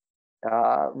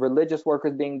 religious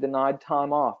workers being denied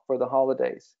time off for the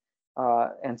holidays,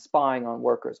 and spying on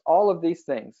workers. All of these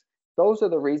things, those are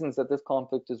the reasons that this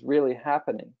conflict is really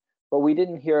happening. But we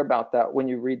didn't hear about that when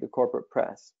you read the corporate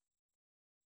press.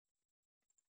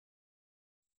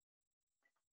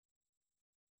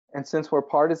 And since we're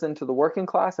partisan to the working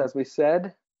class, as we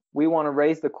said, we want to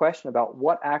raise the question about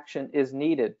what action is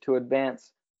needed to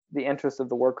advance the interests of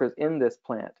the workers in this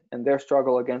plant and their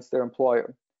struggle against their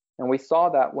employer. And we saw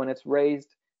that when it's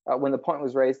raised, when the point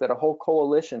was raised that a whole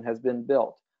coalition has been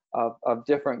built of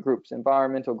different groups,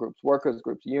 environmental groups, workers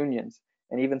groups, unions,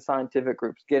 and even scientific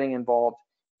groups getting involved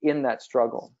in that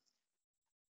struggle.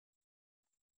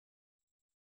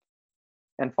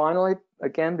 And finally,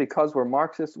 again, because we're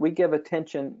Marxists, we give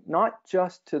attention not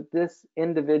just to this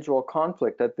individual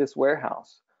conflict at this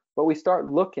warehouse, but we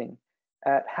start looking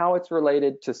at how it's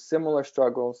related to similar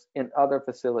struggles in other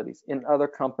facilities, in other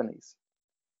companies.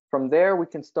 From there, we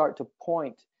can start to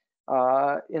point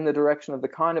in the direction of the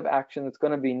kind of action that's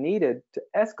going to be needed to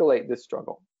escalate this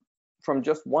struggle from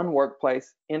just one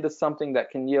workplace into something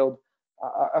that can yield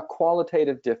a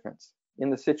qualitative difference in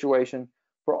the situation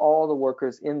for all the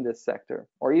workers in this sector,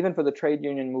 or even for the trade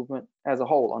union movement as a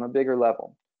whole on a bigger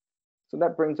level. So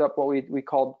that brings up what we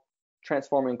call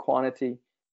transforming quantity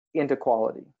into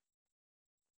quality.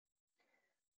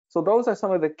 So those are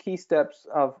some of the key steps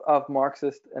of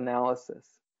Marxist analysis.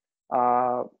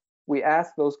 We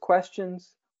ask those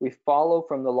questions, we follow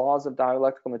from the laws of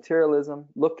dialectical materialism,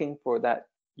 looking for that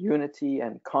unity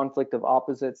and conflict of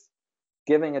opposites,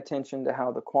 giving attention to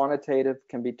how the quantitative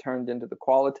can be turned into the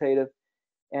qualitative.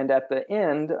 And at the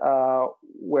end,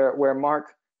 where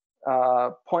Mark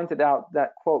pointed out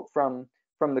that quote from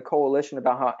the coalition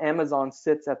about how Amazon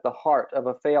sits at the heart of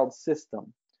a failed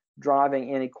system,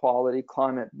 driving inequality,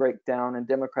 climate breakdown, and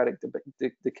democratic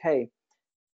decay,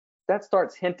 that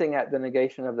starts hinting at the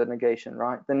negation of the negation,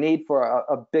 right? The need for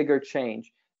a bigger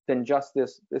change than just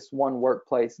this one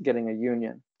workplace getting a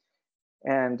union.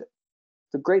 And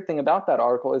the great thing about that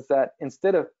article is that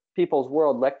instead of People's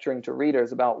World lecturing to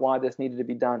readers about why this needed to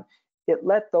be done, it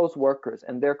let those workers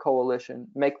and their coalition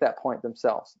make that point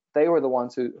themselves. They were the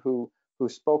ones who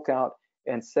spoke out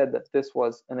and said that this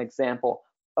was an example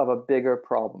of a bigger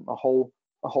problem, a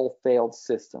whole failed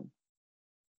system.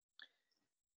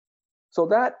 So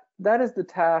that is the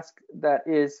task that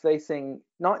is facing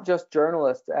not just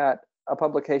journalists at a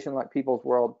publication like People's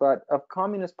World, but of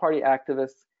Communist Party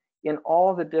activists in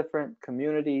all the different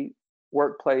community,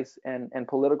 workplace, and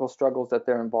political struggles that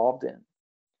they're involved in.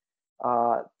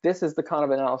 This is the kind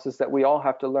of analysis that we all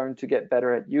have to learn to get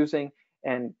better at using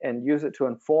and use it to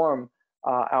inform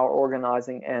our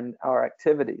organizing and our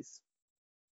activities.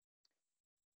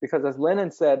 Because as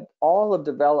Lenin said, all of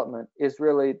development is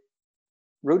really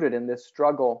rooted in this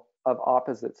struggle of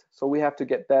opposites. So we have to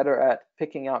get better at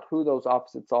picking out who those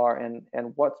opposites are and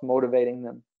what's motivating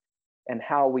them and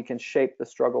how we can shape the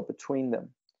struggle between them.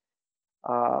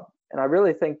 And I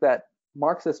really think that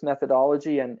Marxist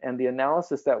methodology and the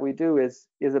analysis that we do is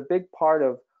a big part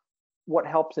of what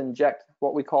helps inject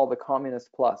what we call the communist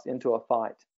plus into a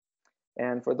fight.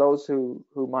 And for those who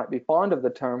might be fond of the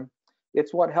term,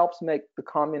 it's what helps make the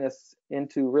communists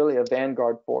into really a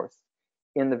vanguard force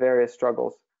in the various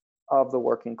struggles of the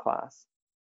working class.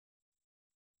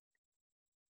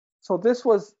 So this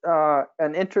was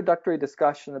an introductory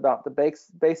discussion about the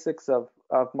basics of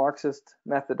Marxist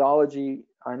methodology.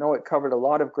 I know it covered a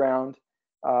lot of ground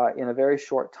in a very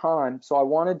short time, so I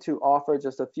wanted to offer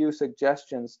just a few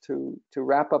suggestions to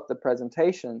wrap up the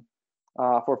presentation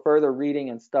for further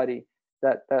reading and study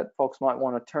that folks might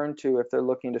want to turn to if they're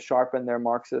looking to sharpen their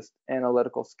Marxist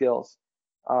analytical skills.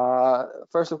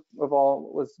 First of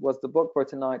all was the book for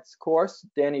tonight's course,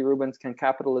 Danny Rubin's Can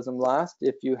Capitalism Last?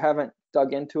 If you haven't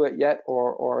dug into it yet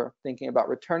or thinking about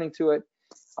returning to it,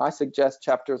 I suggest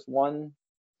chapters 1,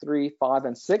 3, 5,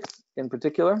 and 6 in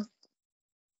particular.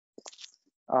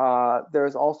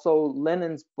 There's also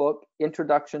Lenin's book,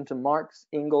 Introduction to Marx,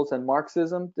 Engels, and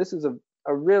Marxism. This is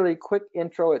a really quick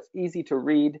intro. It's easy to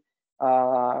read.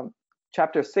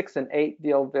 Chapters 6 and 8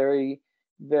 deal very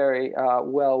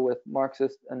well with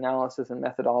Marxist analysis and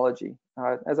methodology.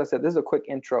 As I said, this is a quick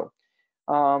intro.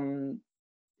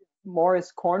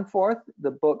 Maurice Cornforth,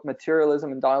 the book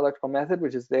Materialism and Dialectical Method,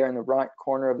 which is there in the right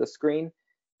corner of the screen.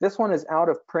 This one is out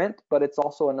of print, but it's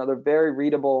also another very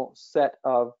readable set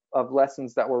of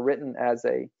lessons that were written as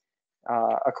a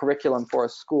curriculum for a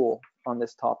school on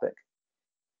this topic.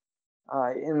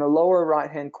 In the lower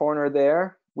right-hand corner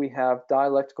there, we have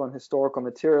Dialectical and Historical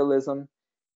Materialism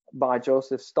by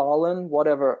Joseph Stalin.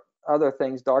 Whatever other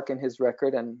things darken his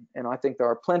record, and I think there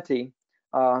are plenty,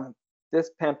 this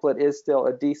pamphlet is still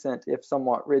a decent, if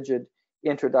somewhat rigid,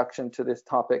 introduction to these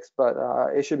topics, but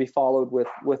it should be followed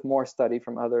with more study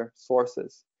from other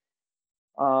sources.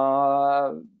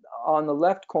 On the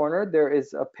left corner, there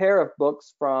is a pair of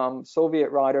books from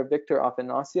Soviet writer Viktor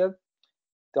Afanasyev,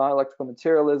 Dialectical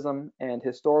Materialism and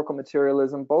Historical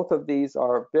Materialism. Both of these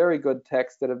are very good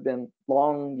texts that have been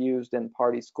long used in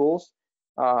party schools.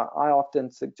 I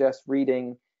often suggest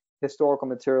reading Historical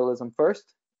Materialism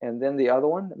first and then the other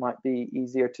one. It might be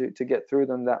easier to get through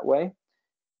them that way.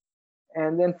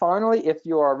 And then finally, if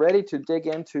you are ready to dig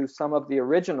into some of the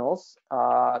originals,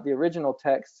 the original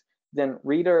texts, then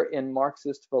Reader in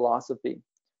Marxist Philosophy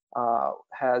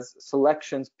has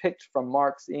selections picked from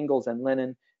Marx, Engels, and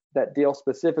Lenin that deal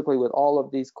specifically with all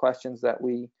of these questions that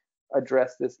we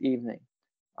addressed this evening.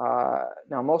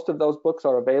 Now, most of those books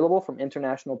are available from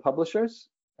international publishers,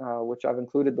 which I've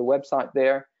included the website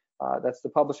there. That's the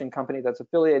publishing company that's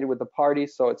affiliated with the party,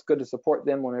 so it's good to support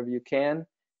them whenever you can.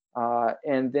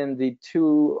 And then the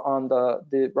two on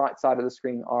the right side of the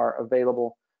screen are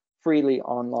available freely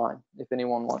online if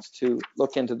anyone wants to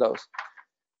look into those.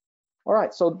 All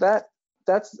right, so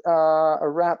that's a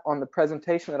wrap on the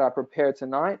presentation that I prepared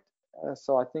tonight.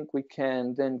 So I think we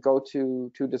can then go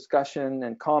to discussion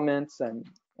and comments and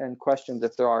questions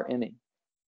if there are any.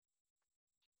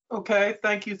 Okay,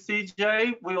 thank you,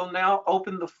 CJ. We'll now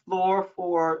open the floor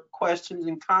for questions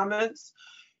and comments.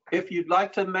 If you'd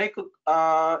like to make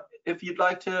a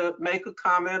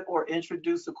comment or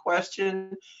introduce a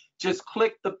question, just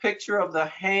click the picture of the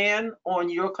hand on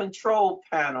your control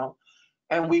panel,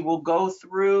 and we will go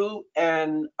through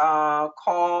and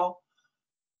call.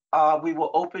 We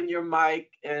will open your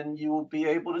mic, and you will be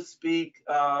able to speak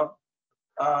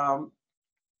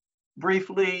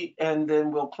briefly, and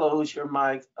then we'll close your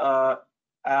mic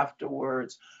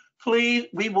afterwards. Please,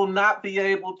 we will not be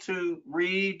able to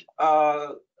read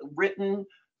written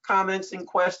comments and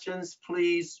questions.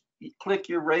 Please click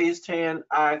your raised hand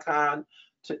icon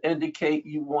to indicate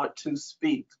you want to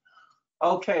speak.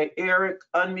 Okay, Eric,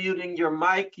 unmuting your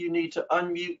mic. You need to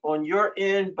unmute on your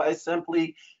end by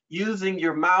simply using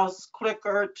your mouse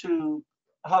clicker to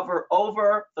hover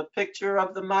over the picture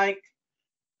of the mic.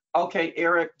 Okay,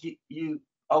 Eric,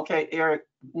 okay, Eric,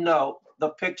 no, the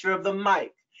picture of the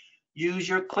mic. Use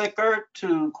your clicker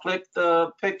to click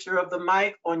the picture of the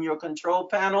mic on your control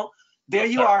panel. There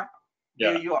you are.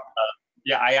 Yeah. There you are.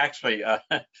 Yeah, I actually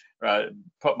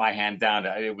put my hand down.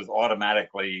 It was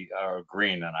automatically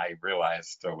green, and I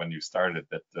realized when you started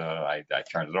that I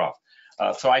turned it off.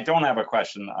 So I don't have a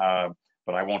question,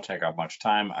 but I won't take up much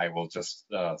time. I will just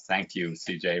thank you,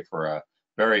 CJ, for a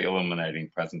very illuminating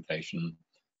presentation.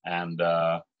 And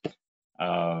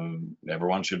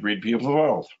everyone should read People's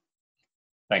World.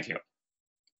 Thank you.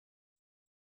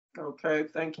 Okay,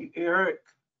 thank you, Eric.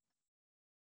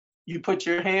 You put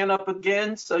your hand up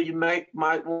again, so you might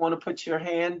want to put your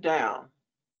hand down.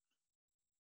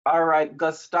 All right,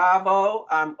 Gustavo,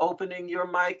 I'm opening your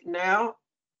mic now.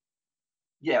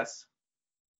 Yes.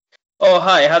 Oh,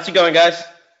 hi. How's it going, guys?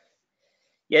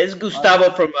 Yeah, this is Gustavo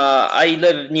from, I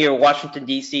live near Washington,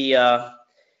 D.C. Yeah,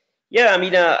 I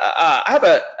mean, I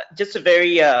have just a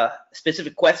very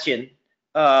specific question.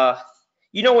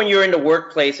 You know, when you're in the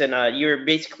workplace and you're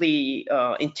basically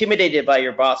intimidated by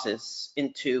your bosses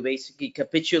into basically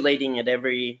capitulating at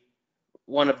every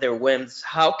one of their whims,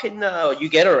 how can you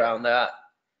get around that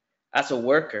as a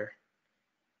worker?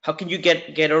 How can you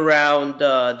get around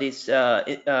this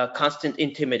constant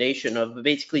intimidation of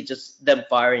basically just them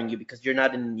firing you because you're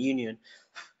not in the union?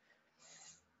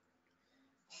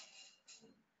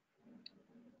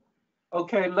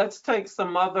 Okay, let's take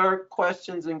some other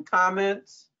questions and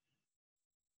comments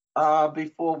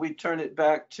before we turn it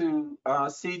back to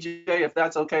CJ, if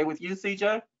that's okay with you,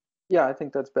 CJ? Yeah, I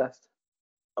think that's best.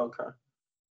 Okay.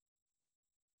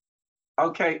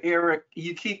 Okay, Eric,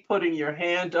 you keep putting your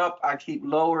hand up. I keep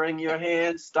lowering your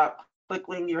hand. Stop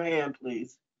clicking your hand,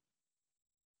 please.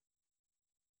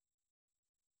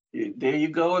 There you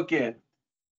go again.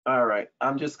 All right,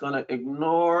 I'm just gonna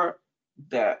ignore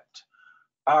that.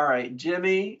 All right,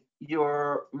 Jimmy,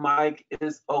 your mic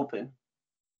is open.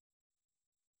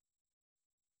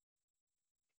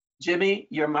 Jimmy,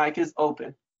 your mic is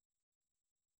open.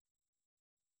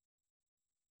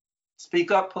 Speak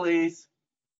up, please.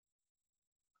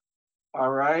 All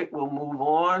right, we'll move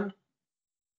on.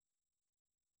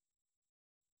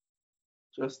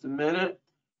 Just a minute.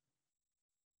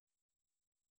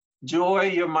 Joy,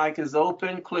 your mic is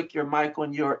open. Click your mic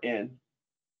on your end.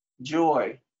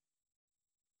 Joy.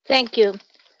 Thank you.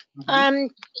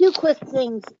 Two quick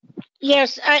things.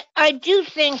 Yes, I do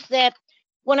think that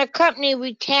when a company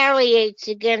retaliates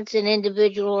against an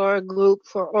individual or a group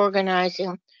for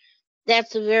organizing,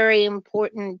 that's a very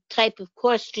important type of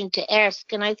question to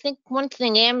ask. And I think one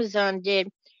thing Amazon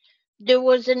did, there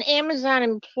was an Amazon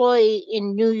employee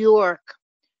in New York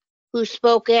who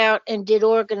spoke out and did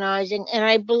organizing, and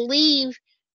I believe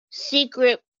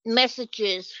secret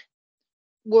messages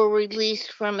were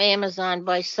released from Amazon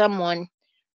by someone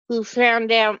who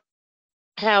found out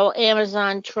how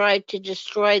Amazon tried to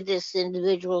destroy this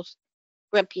individual's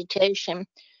reputation.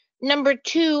 Number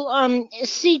two,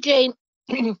 CJ,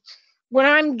 when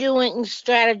I'm doing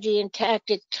strategy and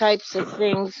tactic types of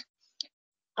things,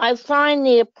 I find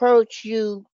the approach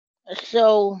you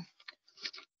so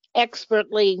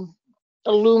expertly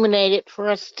illuminated for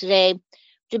us today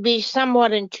to be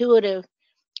somewhat intuitive.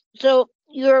 So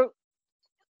your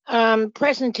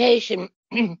presentation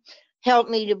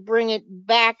helped me to bring it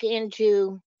back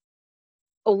into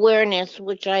awareness,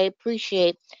 which I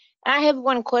appreciate. I have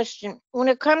one question. When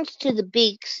it comes to the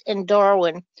beaks in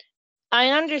Darwin,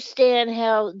 I understand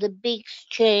how the beaks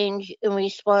change in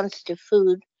response to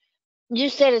food. You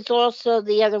said it's also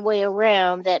the other way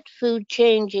around, that food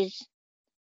changes,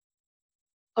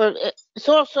 or it's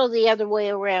also the other way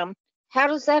around. How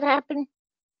does that happen?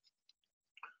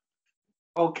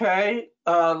 Okay,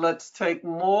 let's take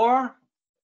more.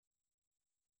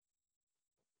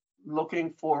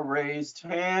 Looking for raised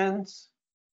hands.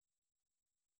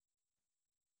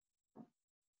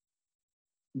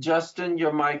 Justin,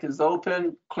 your mic is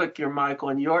open. Click your mic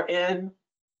on your end.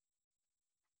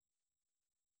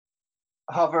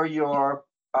 Hover your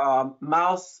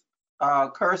mouse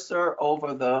cursor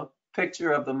over the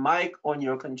picture of the mic on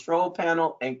your control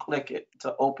panel and click it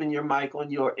to open your mic on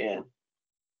your end.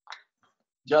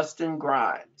 Justin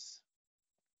Grimes.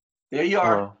 There you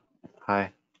are. Oh,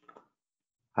 hi.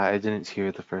 I didn't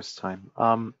hear the first time.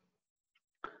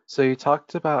 So you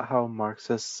talked about how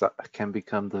Marxists can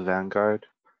become the vanguard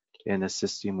in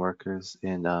assisting workers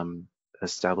in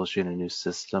establishing a new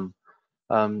system.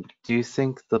 Do you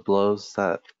think the blows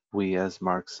that we as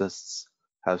Marxists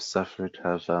have suffered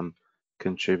have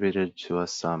contributed to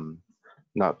us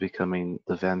not becoming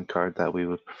the vanguard that we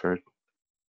would prefer?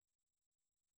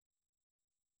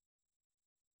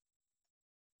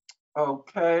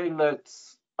 Okay,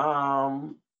 let's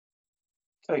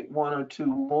take one or two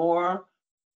more.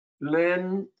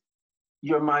 Lynn,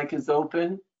 your mic is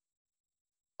open.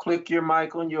 Click your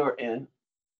mic on your end,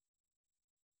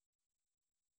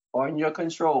 on your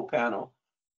control panel.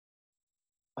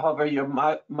 Hover your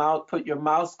mouse, put your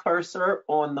mouse cursor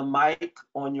on the mic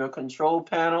on your control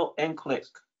panel and click.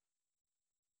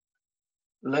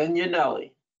 Lynn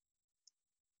Yanelli.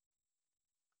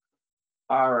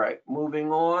 All right,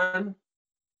 moving on.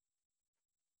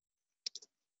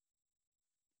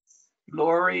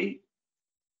 Lori,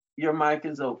 your mic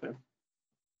is open.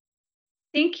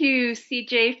 Thank you,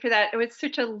 CJ, for that. It was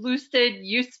such a lucid,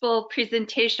 useful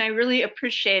presentation. I really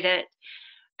appreciate it.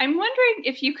 I'm wondering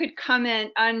if you could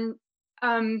comment on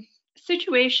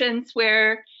situations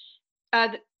where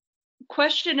the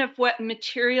question of what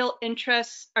material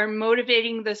interests are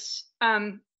motivating this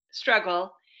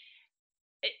struggle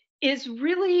is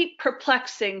really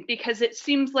perplexing, because it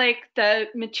seems like the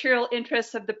material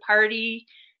interests of the party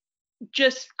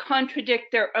just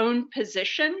contradict their own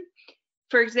position.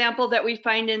 For example, that we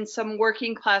find in some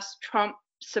working class Trump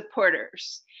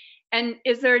supporters. And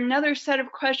is there another set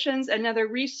of questions, another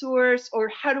resource, or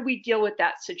how do we deal with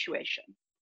that situation?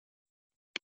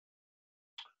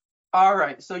 All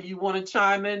right, so you want to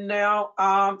chime in now?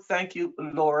 Thank you,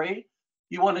 Lori.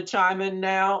 You want to chime in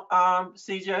now,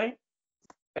 CJ?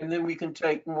 And then we can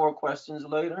take more questions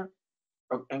later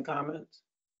and comments.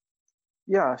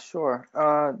 Yeah, sure.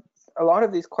 A lot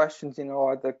of these questions,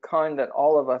 are the kind that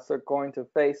all of us are going to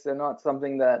face. They're not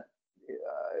something that,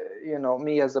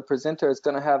 me as a presenter is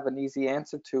going to have an easy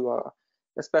answer to,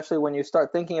 especially when you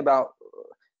start thinking about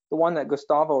the one that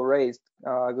Gustavo raised,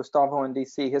 Gustavo in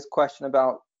DC, his question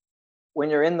about when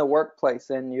you're in the workplace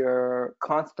and you're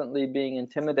constantly being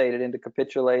intimidated into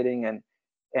capitulating,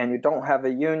 and you don't have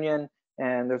a union,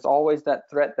 and there's always that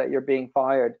threat that you're being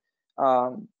fired.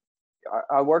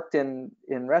 I worked in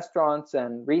restaurants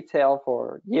and retail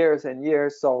for years and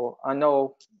years, so I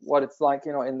know what it's like,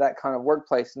 in that kind of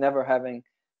workplace, never having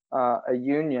a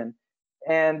union.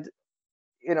 And,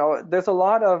 there's a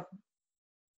lot of,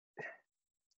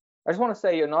 I just want to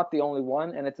say you're not the only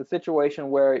one, and it's a situation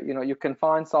where, you can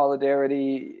find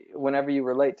solidarity whenever you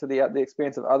relate to the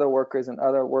experience of other workers and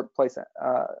other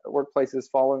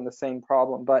workplaces following the same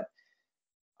problem. But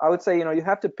I would say, you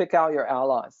have to pick out your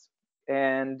allies,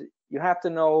 and you have to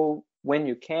know when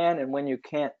you can and when you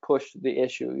can't push the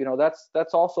issue.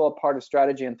 That's also a part of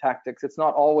strategy and tactics. It's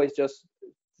not always just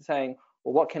saying,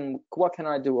 well, what can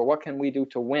I do, or what can we do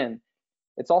to win?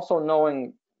 It's also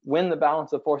knowing when the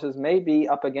balance of forces may be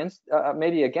up against,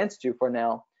 maybe against you for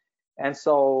now. And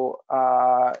so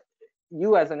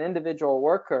you as an individual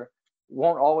worker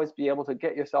won't always be able to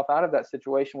get yourself out of that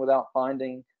situation without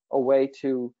finding a way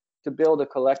to build a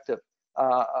collective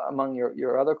among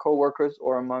your other co-workers,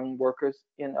 or among workers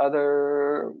in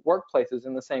other workplaces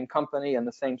in the same company and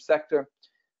the same sector.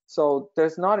 So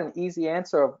there's not an easy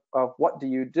answer of what do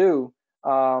you do.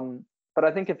 But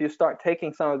I think if you start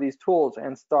taking some of these tools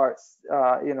and start,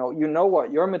 you know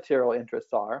what your material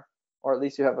interests are, or at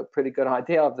least you have a pretty good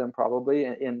idea of them probably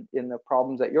in the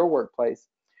problems at your workplace.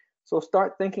 So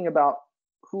start thinking about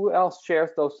who else shares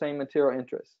those same material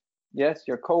interests. Yes,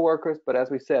 your co-workers, but as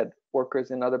we said,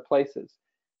 workers in other places.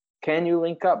 Can you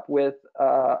link up with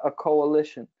a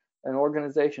coalition, an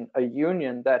organization, a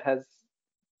union that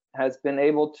has been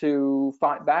able to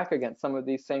fight back against some of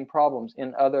these same problems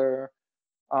in other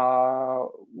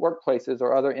workplaces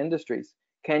or other industries?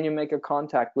 Can you make a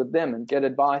contact with them and get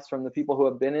advice from the people who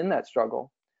have been in that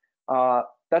struggle?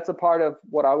 That's a part of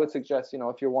what I would suggest,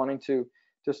 if you're wanting to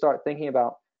start thinking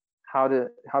about how to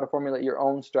formulate your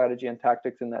own strategy and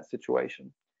tactics in that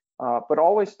situation. But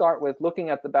always start with looking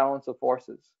at the balance of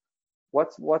forces.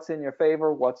 What's in your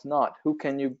favor? What's not? Who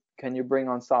can you bring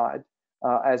on side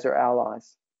as your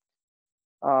allies?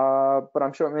 But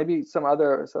I'm sure maybe some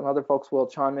other folks will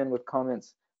chime in with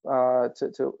comments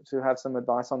to have some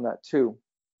advice on that too.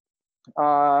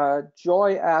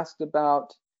 Joy asked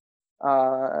about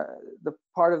the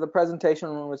part of the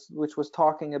presentation which was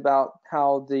talking about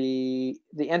how the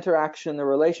interaction, the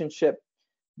relationship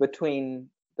between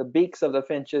the beaks of the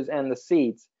finches and the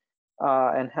seeds,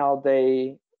 and how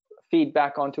they feed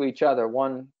back onto each other.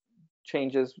 One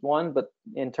changes one, but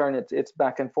in turn it's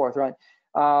back and forth, right?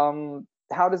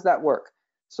 How does that work?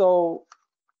 So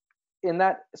in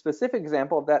that specific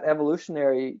example of that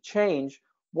evolutionary change,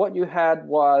 what you had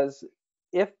was,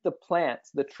 if the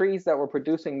plants, the trees that were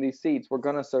producing these seeds were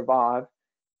going to survive,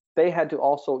 they had to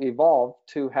also evolve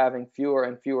to having fewer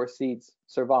and fewer seeds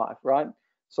survive, right?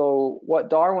 So what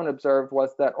Darwin observed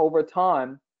was that over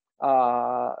time,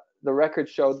 the record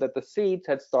showed that the seeds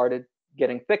had started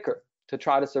getting thicker to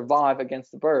try to survive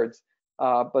against the birds.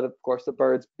 But of course, the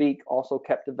bird's beak also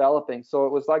kept developing. So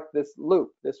it was like this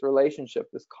loop, this relationship,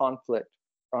 this conflict,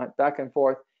 right? Back and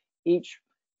forth. Each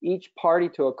party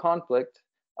to a conflict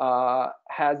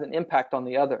has an impact on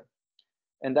the other.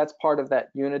 And that's part of that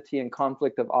unity and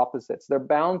conflict of opposites. They're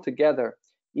bound together,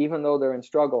 even though they're in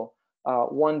struggle.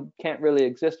 One can't really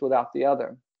exist without the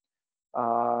other,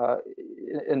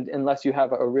 unless you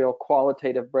have a real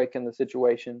qualitative break in the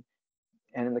situation.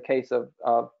 And in the case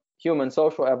of human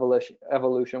social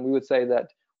evolution, we would say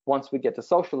that once we get to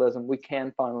socialism, we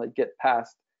can finally get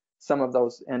past some of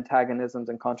those antagonisms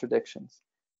and contradictions.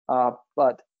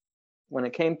 But when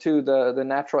it came to the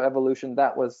natural evolution,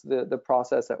 that was the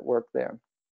process at work there.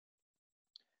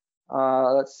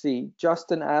 Let's see,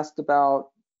 Justin asked about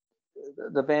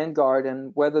the vanguard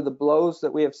and whether the blows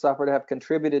that we have suffered have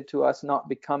contributed to us not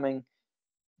becoming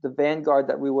the vanguard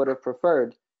that we would have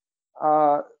preferred.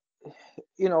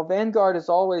 You know, vanguard is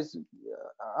always,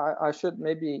 I should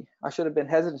have been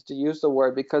hesitant to use the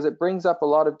word because it brings up a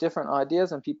lot of different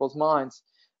ideas in people's minds.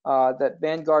 That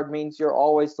vanguard means you're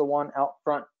always the one out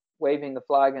front waving the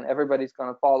flag and everybody's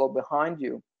going to follow behind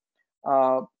you.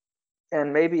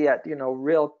 And maybe at, you know,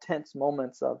 real tense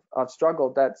moments of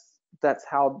struggle, that's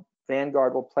how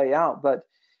vanguard will play out. But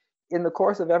in the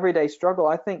course of everyday struggle,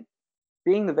 I think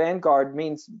being the vanguard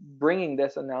means bringing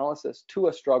this analysis to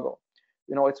a struggle.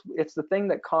 You know, it's the thing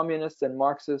that communists and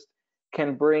Marxists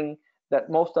can bring that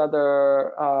most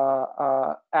other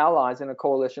allies in a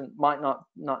coalition might not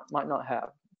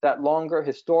have. That longer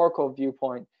historical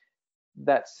viewpoint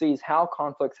that sees how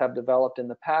conflicts have developed in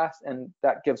the past, and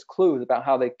that gives clues about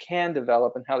how they can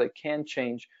develop and how they can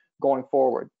change going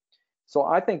forward. So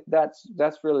I think that's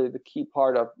really the key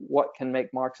part of what can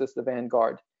make Marxists the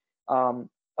vanguard.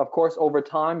 Of course, over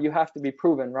time, you have to be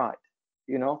proven right.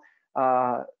 You know,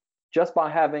 just by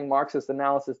having Marxist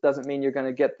analysis doesn't mean you're going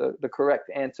to get the correct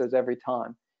answers every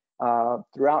time.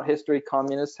 Throughout history,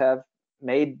 communists have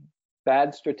made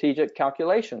bad strategic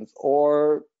calculations,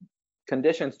 or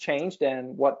conditions changed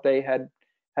and what they had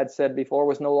said before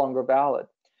was no longer valid.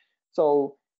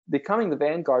 So becoming the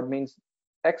vanguard means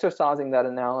exercising that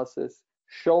analysis,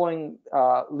 showing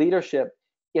leadership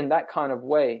in that kind of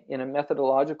way, in a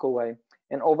methodological way,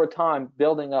 and over time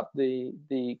building up the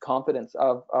confidence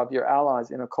of your allies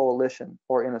in a coalition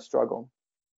or in a struggle.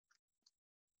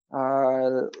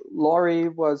 Laurie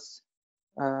was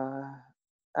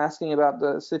asking about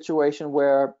the situation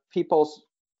where people's,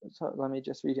 so let me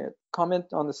just read it. Comment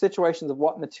on the situations of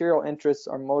what material interests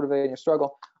are motivating a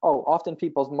struggle. Oh, often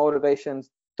people's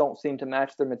motivations don't seem to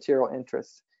match their material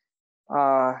interests.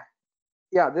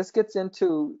 Yeah, this gets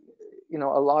into, you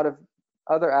know, a lot of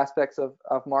other aspects of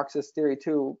Marxist theory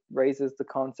too, raises the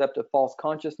concept of false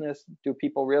consciousness. Do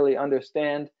people really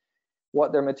understand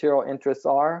what their material interests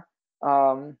are?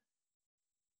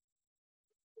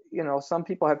 You know, some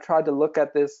people have tried to look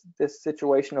at this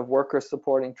situation of workers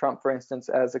supporting Trump, for instance,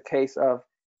 as a case of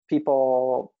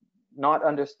people not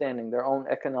understanding their own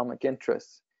economic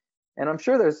interests. And I'm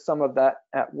sure there's some of that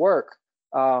at work.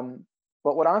 But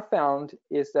what I've found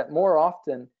is that more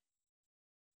often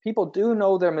people do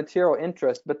know their material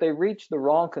interests, but they reach the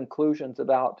wrong conclusions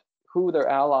about who their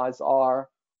allies are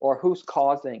or who's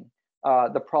causing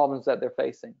the problems that they're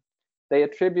facing. They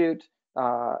attribute,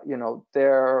 you know,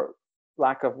 their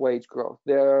lack of wage growth,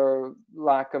 their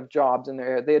lack of jobs in their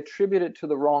area, they attribute it to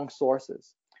the wrong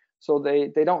sources. So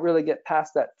they don't really get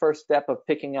past that first step of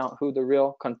picking out who the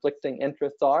real conflicting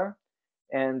interests are,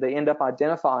 and they end up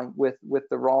identifying with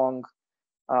the wrong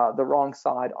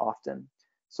side often.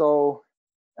 So,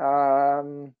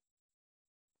 but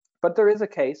there is a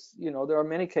case, you know, there are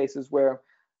many cases where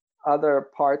other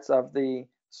parts of the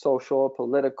social,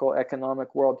 political,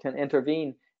 economic world can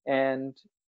intervene, and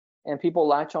people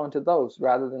latch onto those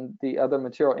rather than the other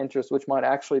material interests, which might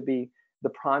actually be the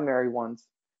primary ones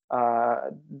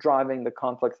driving the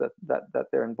conflicts that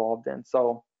they're involved in.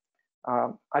 So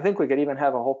I think we could even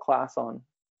have a whole class on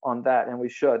that, and we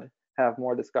should have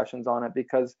more discussions on it,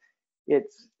 because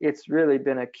it's really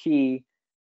been a key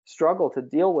struggle to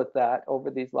deal with that over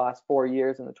these last 4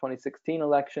 years in the 2016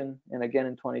 election and again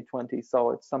in 2020. So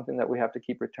it's something that we have to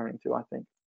keep returning to, I think.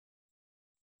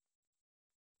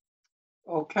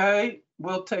 Okay,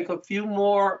 we'll take a few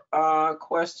more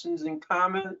questions and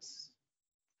comments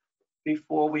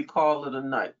before we call it a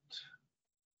night.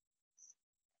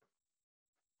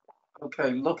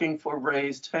 Okay, looking for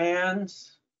raised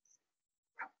hands.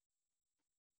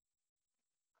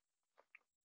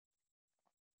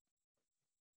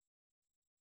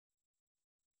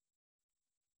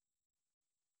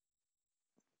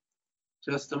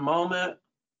 Just a moment.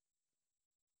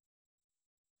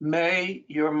 May,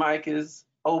 your mic is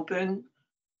open.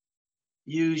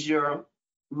 Use your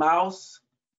mouse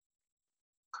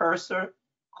cursor,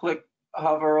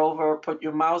 hover over, put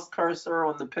your mouse cursor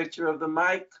on the picture of the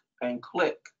mic and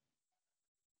click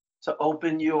to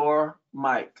open your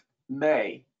mic.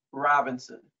 May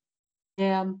Robinson.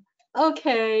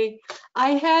 Okay. I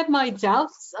had my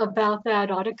doubts about that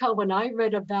article when I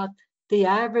read about the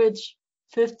average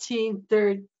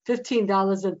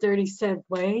 $15.30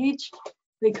 wage.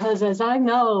 because as I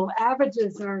know,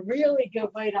 averages are a really good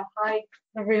way to hide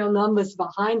the real numbers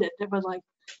behind it. There were like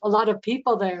a lot of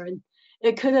people there, and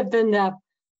it could have been that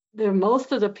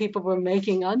most of the people were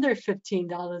making under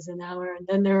 $15 an hour, and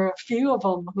then there were a few of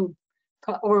them who,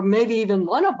 or maybe even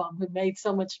one of them, who made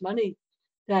so much money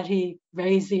that he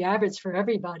raised the average for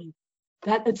everybody.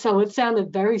 So it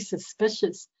sounded very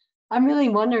suspicious. I'm really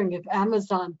wondering if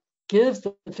Amazon gives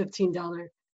the $15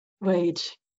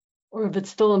 wage, or if it's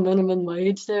still a minimum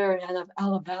wage there in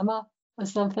Alabama or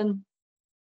something.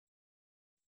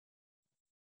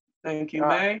 Thank you,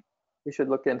 May. We should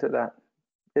look into that.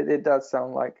 It does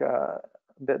sound like a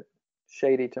bit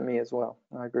shady to me as well.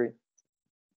 I agree.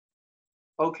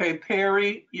 Okay,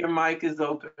 Perry, your mic is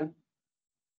open.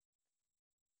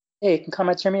 Hey, can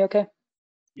comments hear me okay?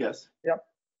 Yes. Yep.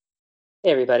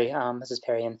 Hey everybody, this is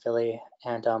Perry in Philly,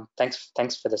 and thanks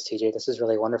for this, TJ. This is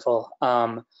really wonderful.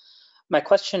 My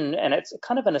question, and it's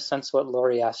kind of in a sense what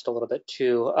Lori asked a little bit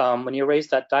too, when you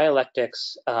raised that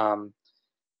dialectics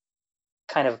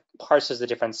kind of parses the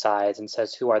different sides and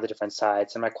says who are the different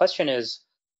sides, and my question is,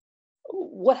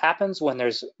 what happens when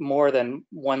there's more than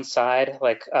one side?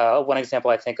 Like one example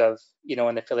I think of,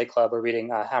 in the Philly Club, we're reading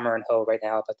Hammer and Hoe right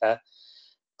now about the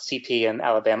CP in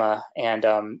Alabama, and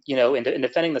in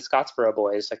defending the Scottsboro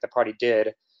boys, like the party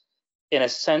did, in a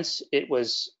sense, it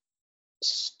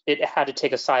had to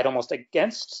take a side almost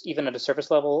against, even at a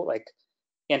surface level, like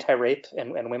anti-rape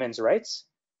and women's rights.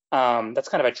 That's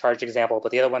kind of a charged example,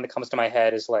 but the other one that comes to my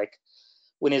head is like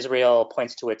when Israel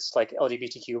points to its like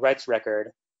LGBTQ rights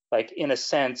record, like in a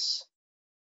sense,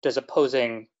 does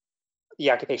opposing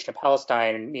the occupation of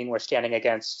Palestine mean we're standing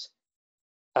against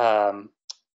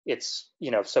its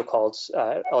so-called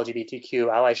LGBTQ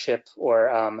allyship? Or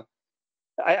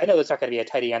I know there's not going to be a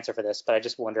tidy answer for this, but I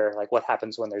just wonder like what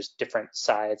happens when there's different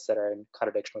sides that are in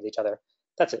contradiction with each other.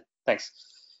 That's it. Thanks.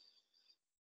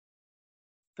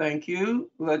 Thank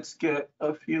you. Let's get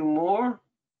a few more.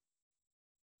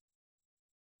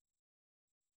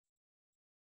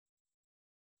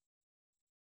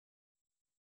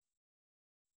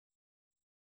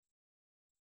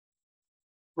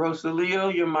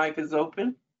 Rosalio, your mic is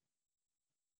open.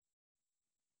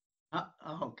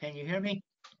 Oh, can you hear me?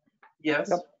 Yes.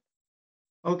 Yep.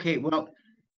 Okay, well,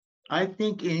 I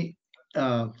think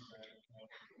the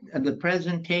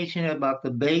presentation about the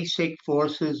basic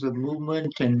forces of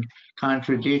movement and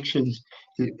contradictions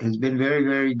has been very,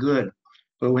 very good.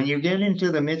 But when you get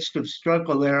into the midst of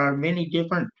struggle, there are many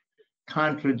different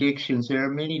contradictions. There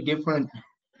are many different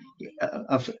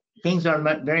things are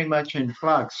very much in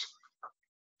flux.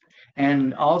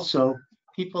 And also,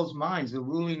 people's minds, the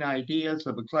ruling ideas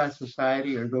of a class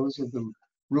society are those of the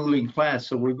ruling class.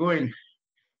 So we're going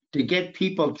to get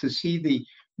people to see the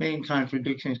main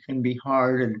contradictions can be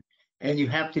hard, and you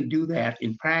have to do that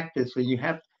in practice. And you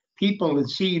have people in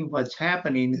seeing what's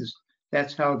happening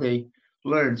that's how they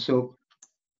learn. So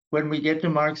when we get to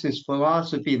Marxist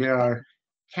philosophy, there are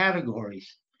categories,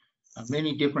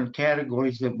 many different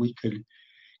categories that we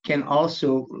can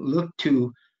also look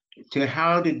to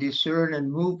how to discern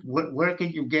and move. Where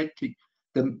can you get to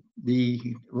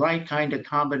the right kind of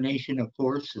combination of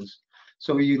forces?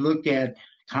 So you look at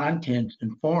content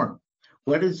and form.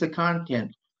 What is the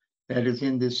content that is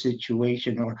in this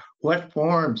situation, or what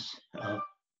forms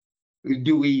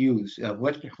do we use?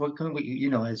 What can we,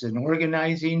 as an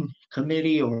organizing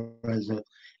committee, or as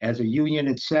a union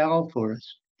itself, or as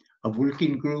a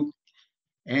working group?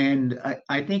 And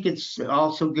I think it's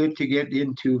also good to get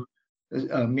into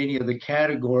many of the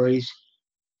categories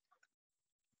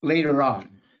later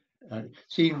on.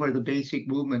 Seeing where the basic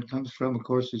movement comes from, of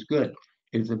course, is good.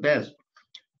 It's the best.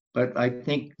 But I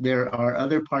think there are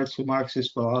other parts of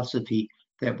Marxist philosophy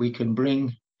that we can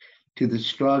bring to the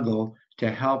struggle to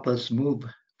help us move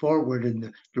forward in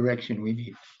the direction we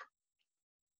need.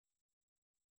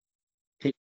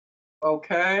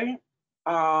 Okay.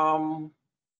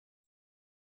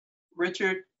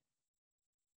 Richard,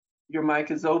 your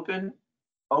mic is open.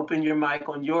 Open your mic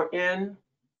on your end.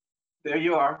 There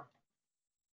you are.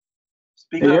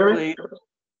 Speak up, please.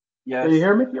 Yes. Can you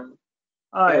hear me?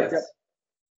 Hi. Yes.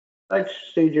 Thanks,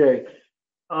 CJ.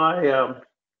 I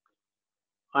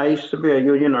used to be a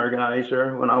union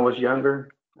organizer when I was younger,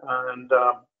 and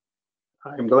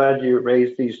I'm glad you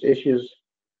raised these issues.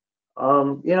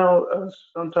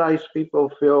 Sometimes people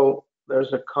feel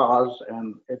there's a cause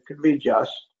and it could be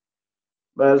just,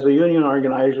 but as a union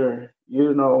organizer,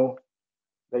 you know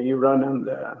that you run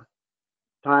into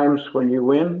times when you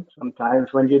win,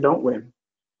 sometimes when you don't win.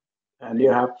 And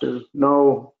you have to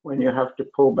know when you have to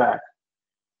pull back,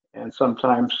 and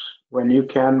sometimes when you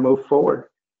can move forward.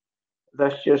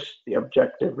 That's just the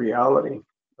objective reality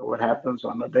what happens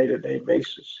on a day-to-day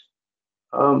basis.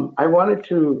 I wanted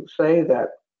to say that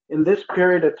in this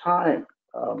period of time,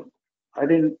 I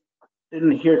didn't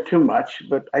hear too much,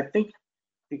 but I think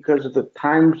because of the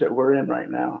times that we're in right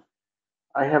now,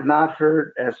 I have not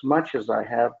heard as much as I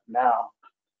have now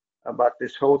about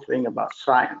this whole thing about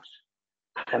science.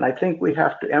 And I think we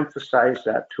have to emphasize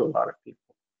that to a lot of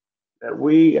people, that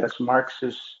we as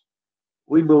Marxists,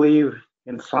 we believe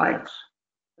in science.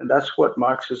 And that's what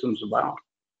Marxism is about.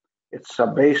 It's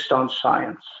based on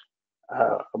science.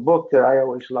 A book that I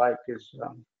always like is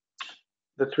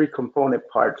The Three Component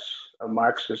Parts of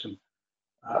Marxism,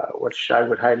 which I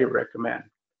would highly recommend.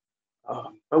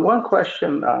 But one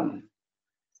question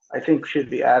I think should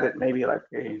be added, maybe like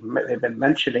they've been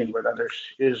mentioning with others,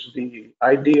 is the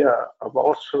idea of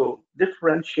also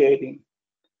differentiating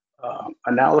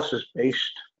analysis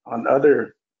based on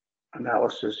other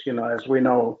analysis. You know, as we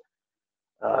know,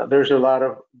 there's a lot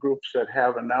of groups that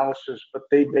have analysis, but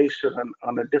they base it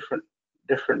on a different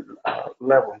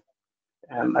level.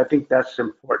 And I think that's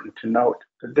important to note,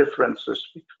 the differences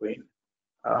between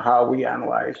how we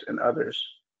analyze and others.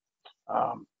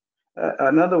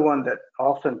 Another one that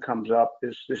often comes up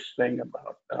is this thing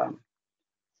about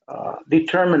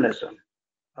determinism.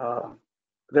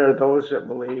 There are those that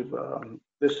believe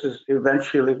this is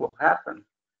eventually will happen.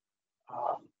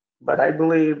 But I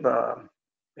believe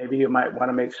maybe you might want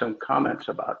to make some comments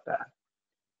about that,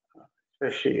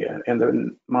 especially in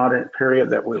the modern period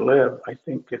that we live. I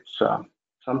think it's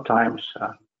sometimes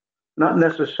not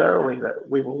necessarily that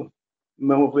we will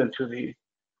move into the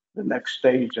next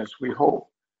stage as we hope,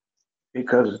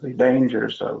 because of the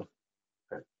dangers of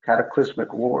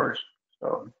cataclysmic wars.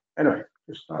 So anyway,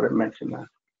 just thought I'd mention that.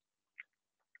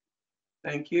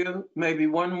 Thank you. Maybe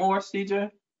one more,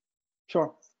 CJ?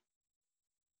 Sure.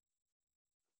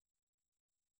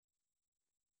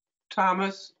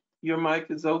 Thomas, your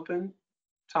mic is open.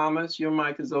 Thomas, your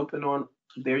mic is open on,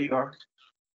 there you are.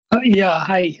 Yeah,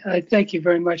 hi. Thank you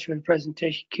very much for the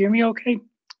presentation. Can you hear me okay?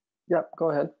 Yep,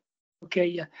 go ahead. Okay,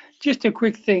 yeah. Just a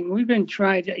quick thing. We've been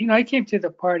trying to, I came to the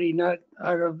party not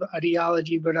out of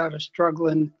ideology, but out of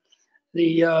struggling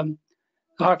the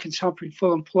Hawkins-Humphrey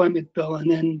full employment bill,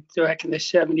 and then back in the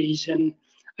 70s. And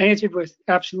I entered with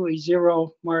absolutely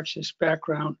zero Marxist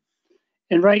background.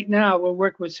 And right now we're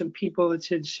working with some people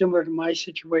that's in similar to my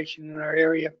situation in our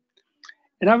area.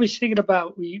 And I was thinking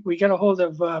about, we got a hold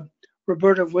of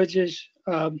Roberta Woods'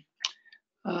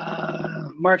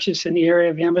 Marxists in the area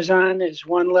of Amazon is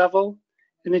one level,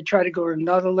 and then try to go to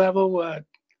another level,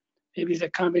 maybe the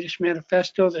Communist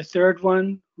Manifesto, the third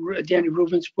one, Danny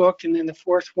Rubin's book, and then the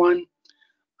fourth one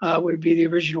would be the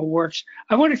original works.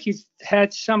 I wonder if you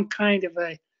had some kind of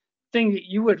a thing that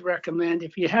you would recommend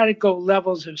if you had to go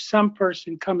levels of some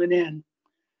person coming in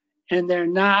and they're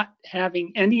not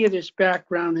having any of this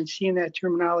background, and seeing that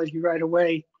terminology right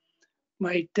away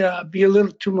might be a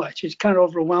little too much. It's kind of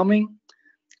overwhelming.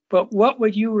 But what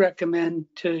would you recommend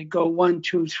to go 1,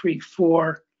 2, 3,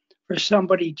 4 for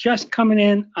somebody just coming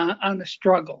in on a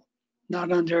struggle,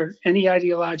 not under any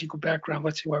ideological background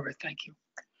whatsoever? Thank you.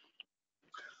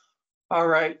 All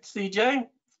right, CJ,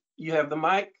 you have the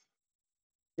mic.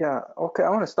 Yeah, okay. I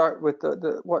want to start with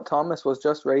what Thomas was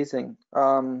just raising.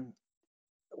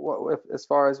 As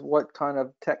far as what kind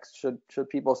of text should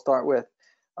people start with?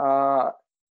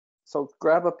 So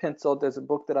grab a pencil. There's a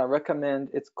book that I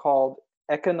recommend. It's called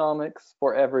Economics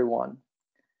for Everyone,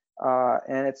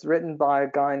 and it's written by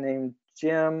a guy named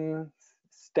Jim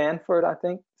Stanford, I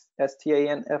think,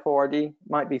 Stanford.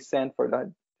 Might be Sanford.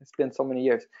 It's been so many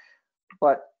years,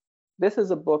 but this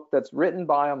is a book that's written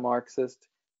by a Marxist,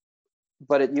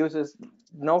 but it uses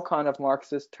no kind of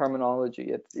Marxist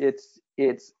terminology.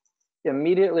 It's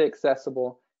immediately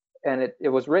accessible, and it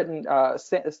was written.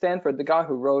 Stanford, the guy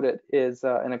who wrote it, is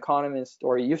an economist,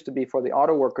 or he used to be, for the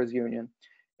Auto Workers Union.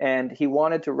 And he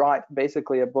wanted to write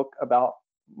basically a book about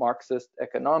Marxist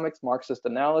economics, Marxist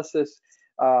analysis,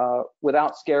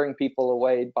 without scaring people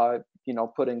away by,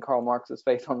 putting Karl Marx's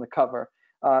face on the cover.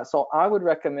 So I would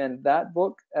recommend that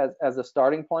book as a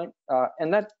starting point,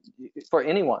 and that for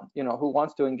anyone who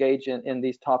wants to engage in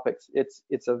these topics.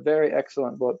 It's a very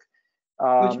excellent book.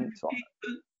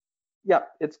 Yeah,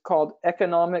 it's called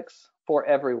Economics for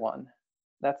Everyone.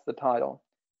 That's the title,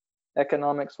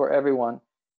 Economics for Everyone.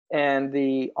 And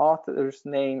the author's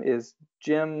name is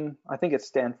Jim, I think it's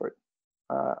Stanford,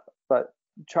 but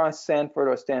try Sanford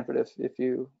or Stanford if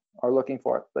you are looking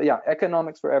for it. But yeah,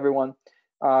 Economics for Everyone.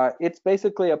 It's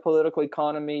basically a political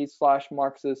economy /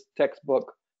 Marxist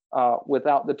textbook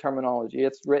without the terminology.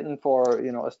 It's written for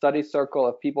a study circle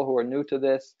of people who are new to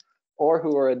this or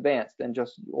who are advanced and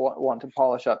just want to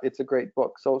polish up. It's a great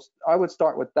book. So I would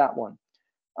start with that one.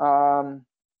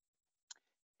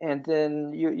 And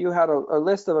then you had a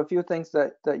list of a few things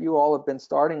that you all have been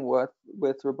starting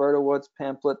with Roberta Wood's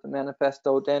pamphlet, the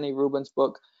manifesto, Danny Rubin's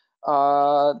book.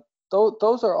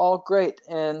 Those are all great.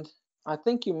 And I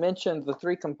think you mentioned the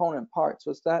 3 component parts.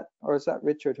 Was that, or is that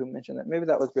Richard who mentioned that? Maybe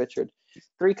that was Richard.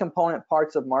 3 component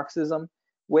parts of Marxism,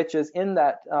 which is in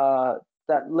that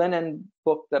that Lenin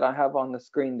book that I have on the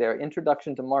screen there,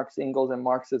 Introduction to Marx, Engels, and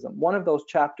Marxism. One of those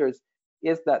chapters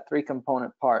is that 3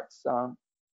 component parts.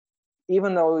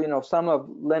 Even though some of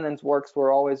Lenin's works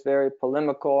were always very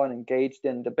polemical and engaged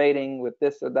in debating with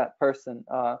this or that person,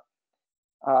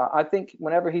 I think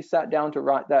whenever he sat down to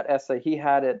write that essay, he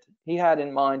had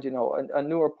in mind, a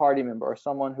newer party member or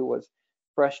someone who was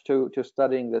fresh to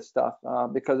studying this stuff,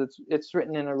 because it's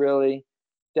written in a really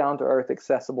down-to-earth,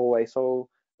 accessible way. So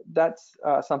that's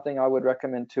something I would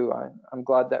recommend too. I'm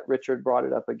glad that Richard brought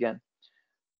it up again.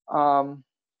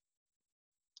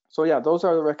 So yeah, those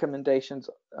are the recommendations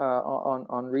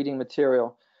on reading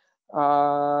material.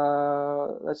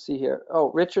 Let's see here. Oh,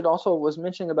 Richard also was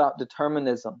mentioning about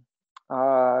determinism,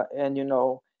 and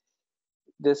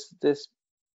this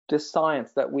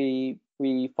science that we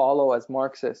follow as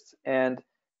Marxists. And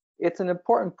it's an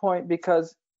important point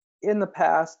because in the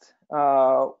past,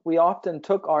 we often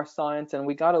took our science and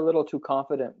we got a little too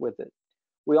confident with it.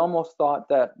 We almost thought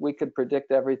that we could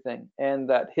predict everything and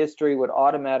that history would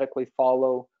automatically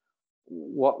follow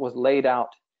what was laid out,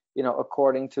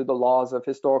 according to the laws of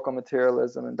historical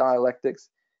materialism and dialectics.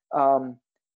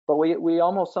 But we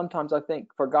almost sometimes, I think,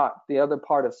 forgot the other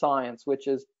part of science, which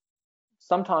is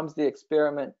sometimes the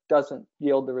experiment doesn't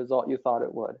yield the result you thought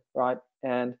it would, right?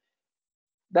 And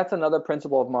that's another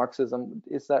principle of Marxism,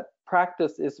 is that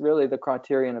practice is really the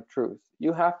criterion of truth.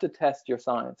 You have to test your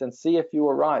science and see if you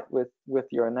were right with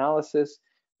your analysis,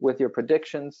 with your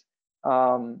predictions,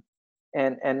 and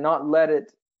not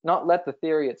let the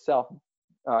theory itself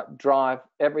drive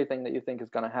everything that you think is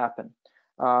going to happen.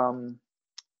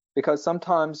 Because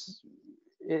sometimes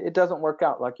it doesn't work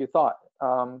out like you thought.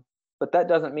 But that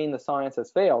doesn't mean the science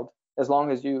has failed, as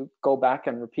long as you go back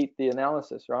and repeat the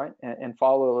analysis, right? And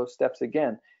follow those steps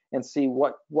again and see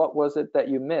what was it that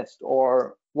you missed,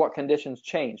 or what conditions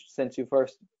changed since you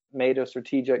first made a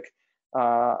strategic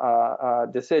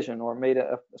decision or made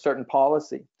a certain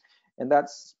policy. And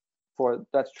that's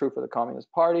true for the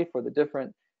Communist Party, for the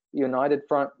different United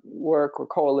Front work or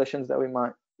coalitions that we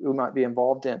might be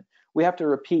involved in. We have to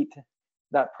repeat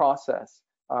that process.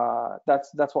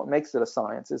 That's what makes it a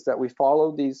science, is that we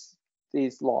follow these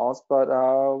laws, but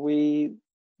we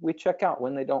check out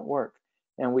when they don't work,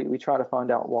 and we try to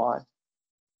find out why.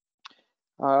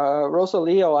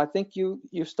 Rosalio, I think you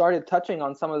started touching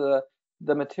on some of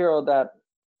the material that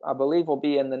I believe will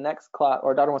be in the next class,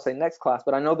 or I don't want to say next class,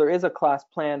 but I know there is a class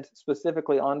planned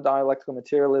specifically on dialectical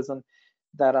materialism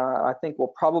that I think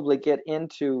will probably get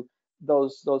into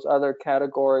those other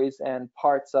categories and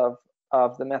parts of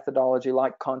the methodology,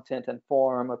 like content and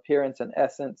form, appearance and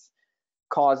essence,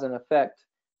 cause and effect.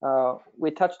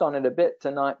 We touched on it a bit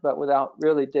tonight, but without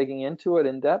really digging into it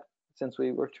in depth, since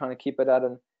we were trying to keep it at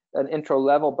an intro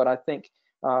level. But I think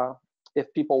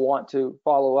if people want to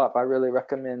follow up, I really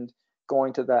recommend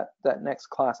going to that next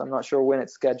class. I'm not sure when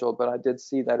it's scheduled, but I did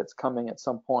see that it's coming at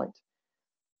some point.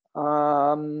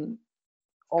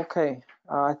 Okay,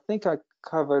 I think I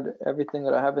covered everything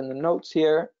that I have in the notes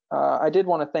here. I did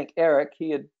want to thank Eric.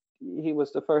 He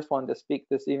was the first one to speak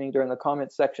this evening during the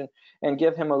comments section, and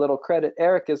give him a little credit.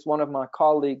 Eric is one of my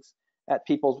colleagues at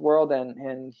People's World,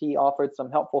 and he offered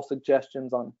some helpful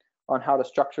suggestions on how to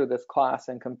structure this class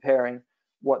and comparing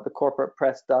what the corporate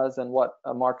press does and what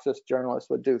a Marxist journalist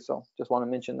would do. So just want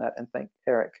to mention that and thank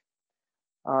Eric.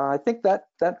 I think that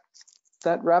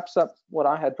wraps up what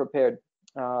I had prepared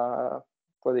for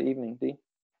the evening, Dee.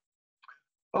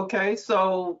 Okay,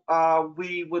 so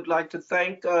we would like to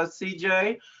thank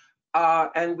CJ,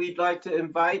 and we'd like to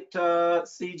invite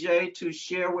CJ to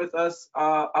share with us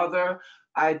other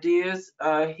ideas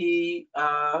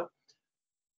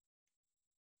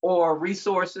or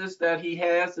resources that he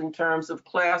has in terms of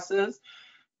classes.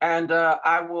 And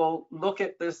I will look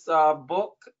at this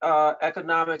book,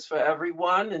 Economics for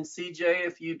Everyone. And CJ,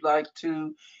 if you'd like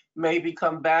to maybe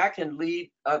come back and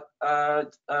lead a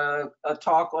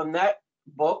talk on that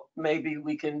book, maybe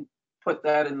we can put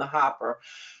that in the hopper.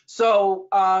 So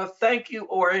thank you,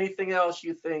 or anything else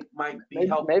you think might be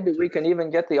helpful. Maybe we can even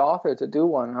get the author to do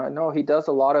one. I know he does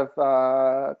a lot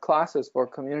of classes for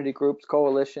community groups,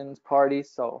 coalitions,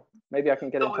 parties, so maybe I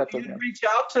can get in touch with him. Reach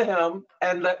out to him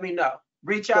and let me know.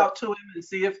 Reach out to him and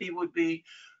see if he would be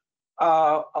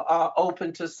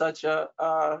open to such a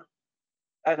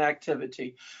and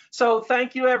activity. So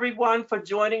thank you everyone for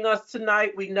joining us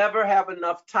tonight. We never have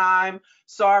enough time.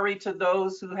 Sorry to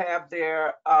those who have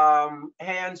their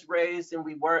hands raised and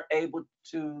we weren't able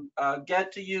to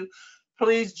get to you.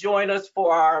 Please join us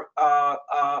for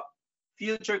our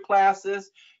future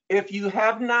classes. If you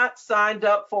have not signed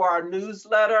up for our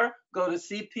newsletter, go to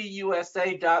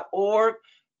cpusa.org.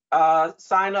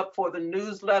 Sign up for the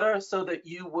newsletter so that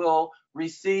you will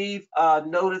receive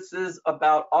notices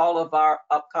about all of our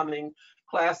upcoming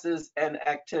classes and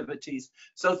activities.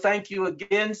 So thank you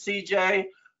again, CJ,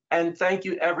 and thank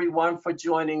you everyone for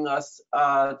joining us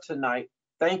tonight.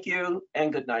 Thank you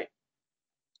and good night.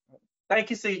 Thank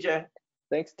you, CJ.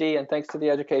 Thanks, Dee, and thanks to the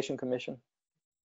Education Commission.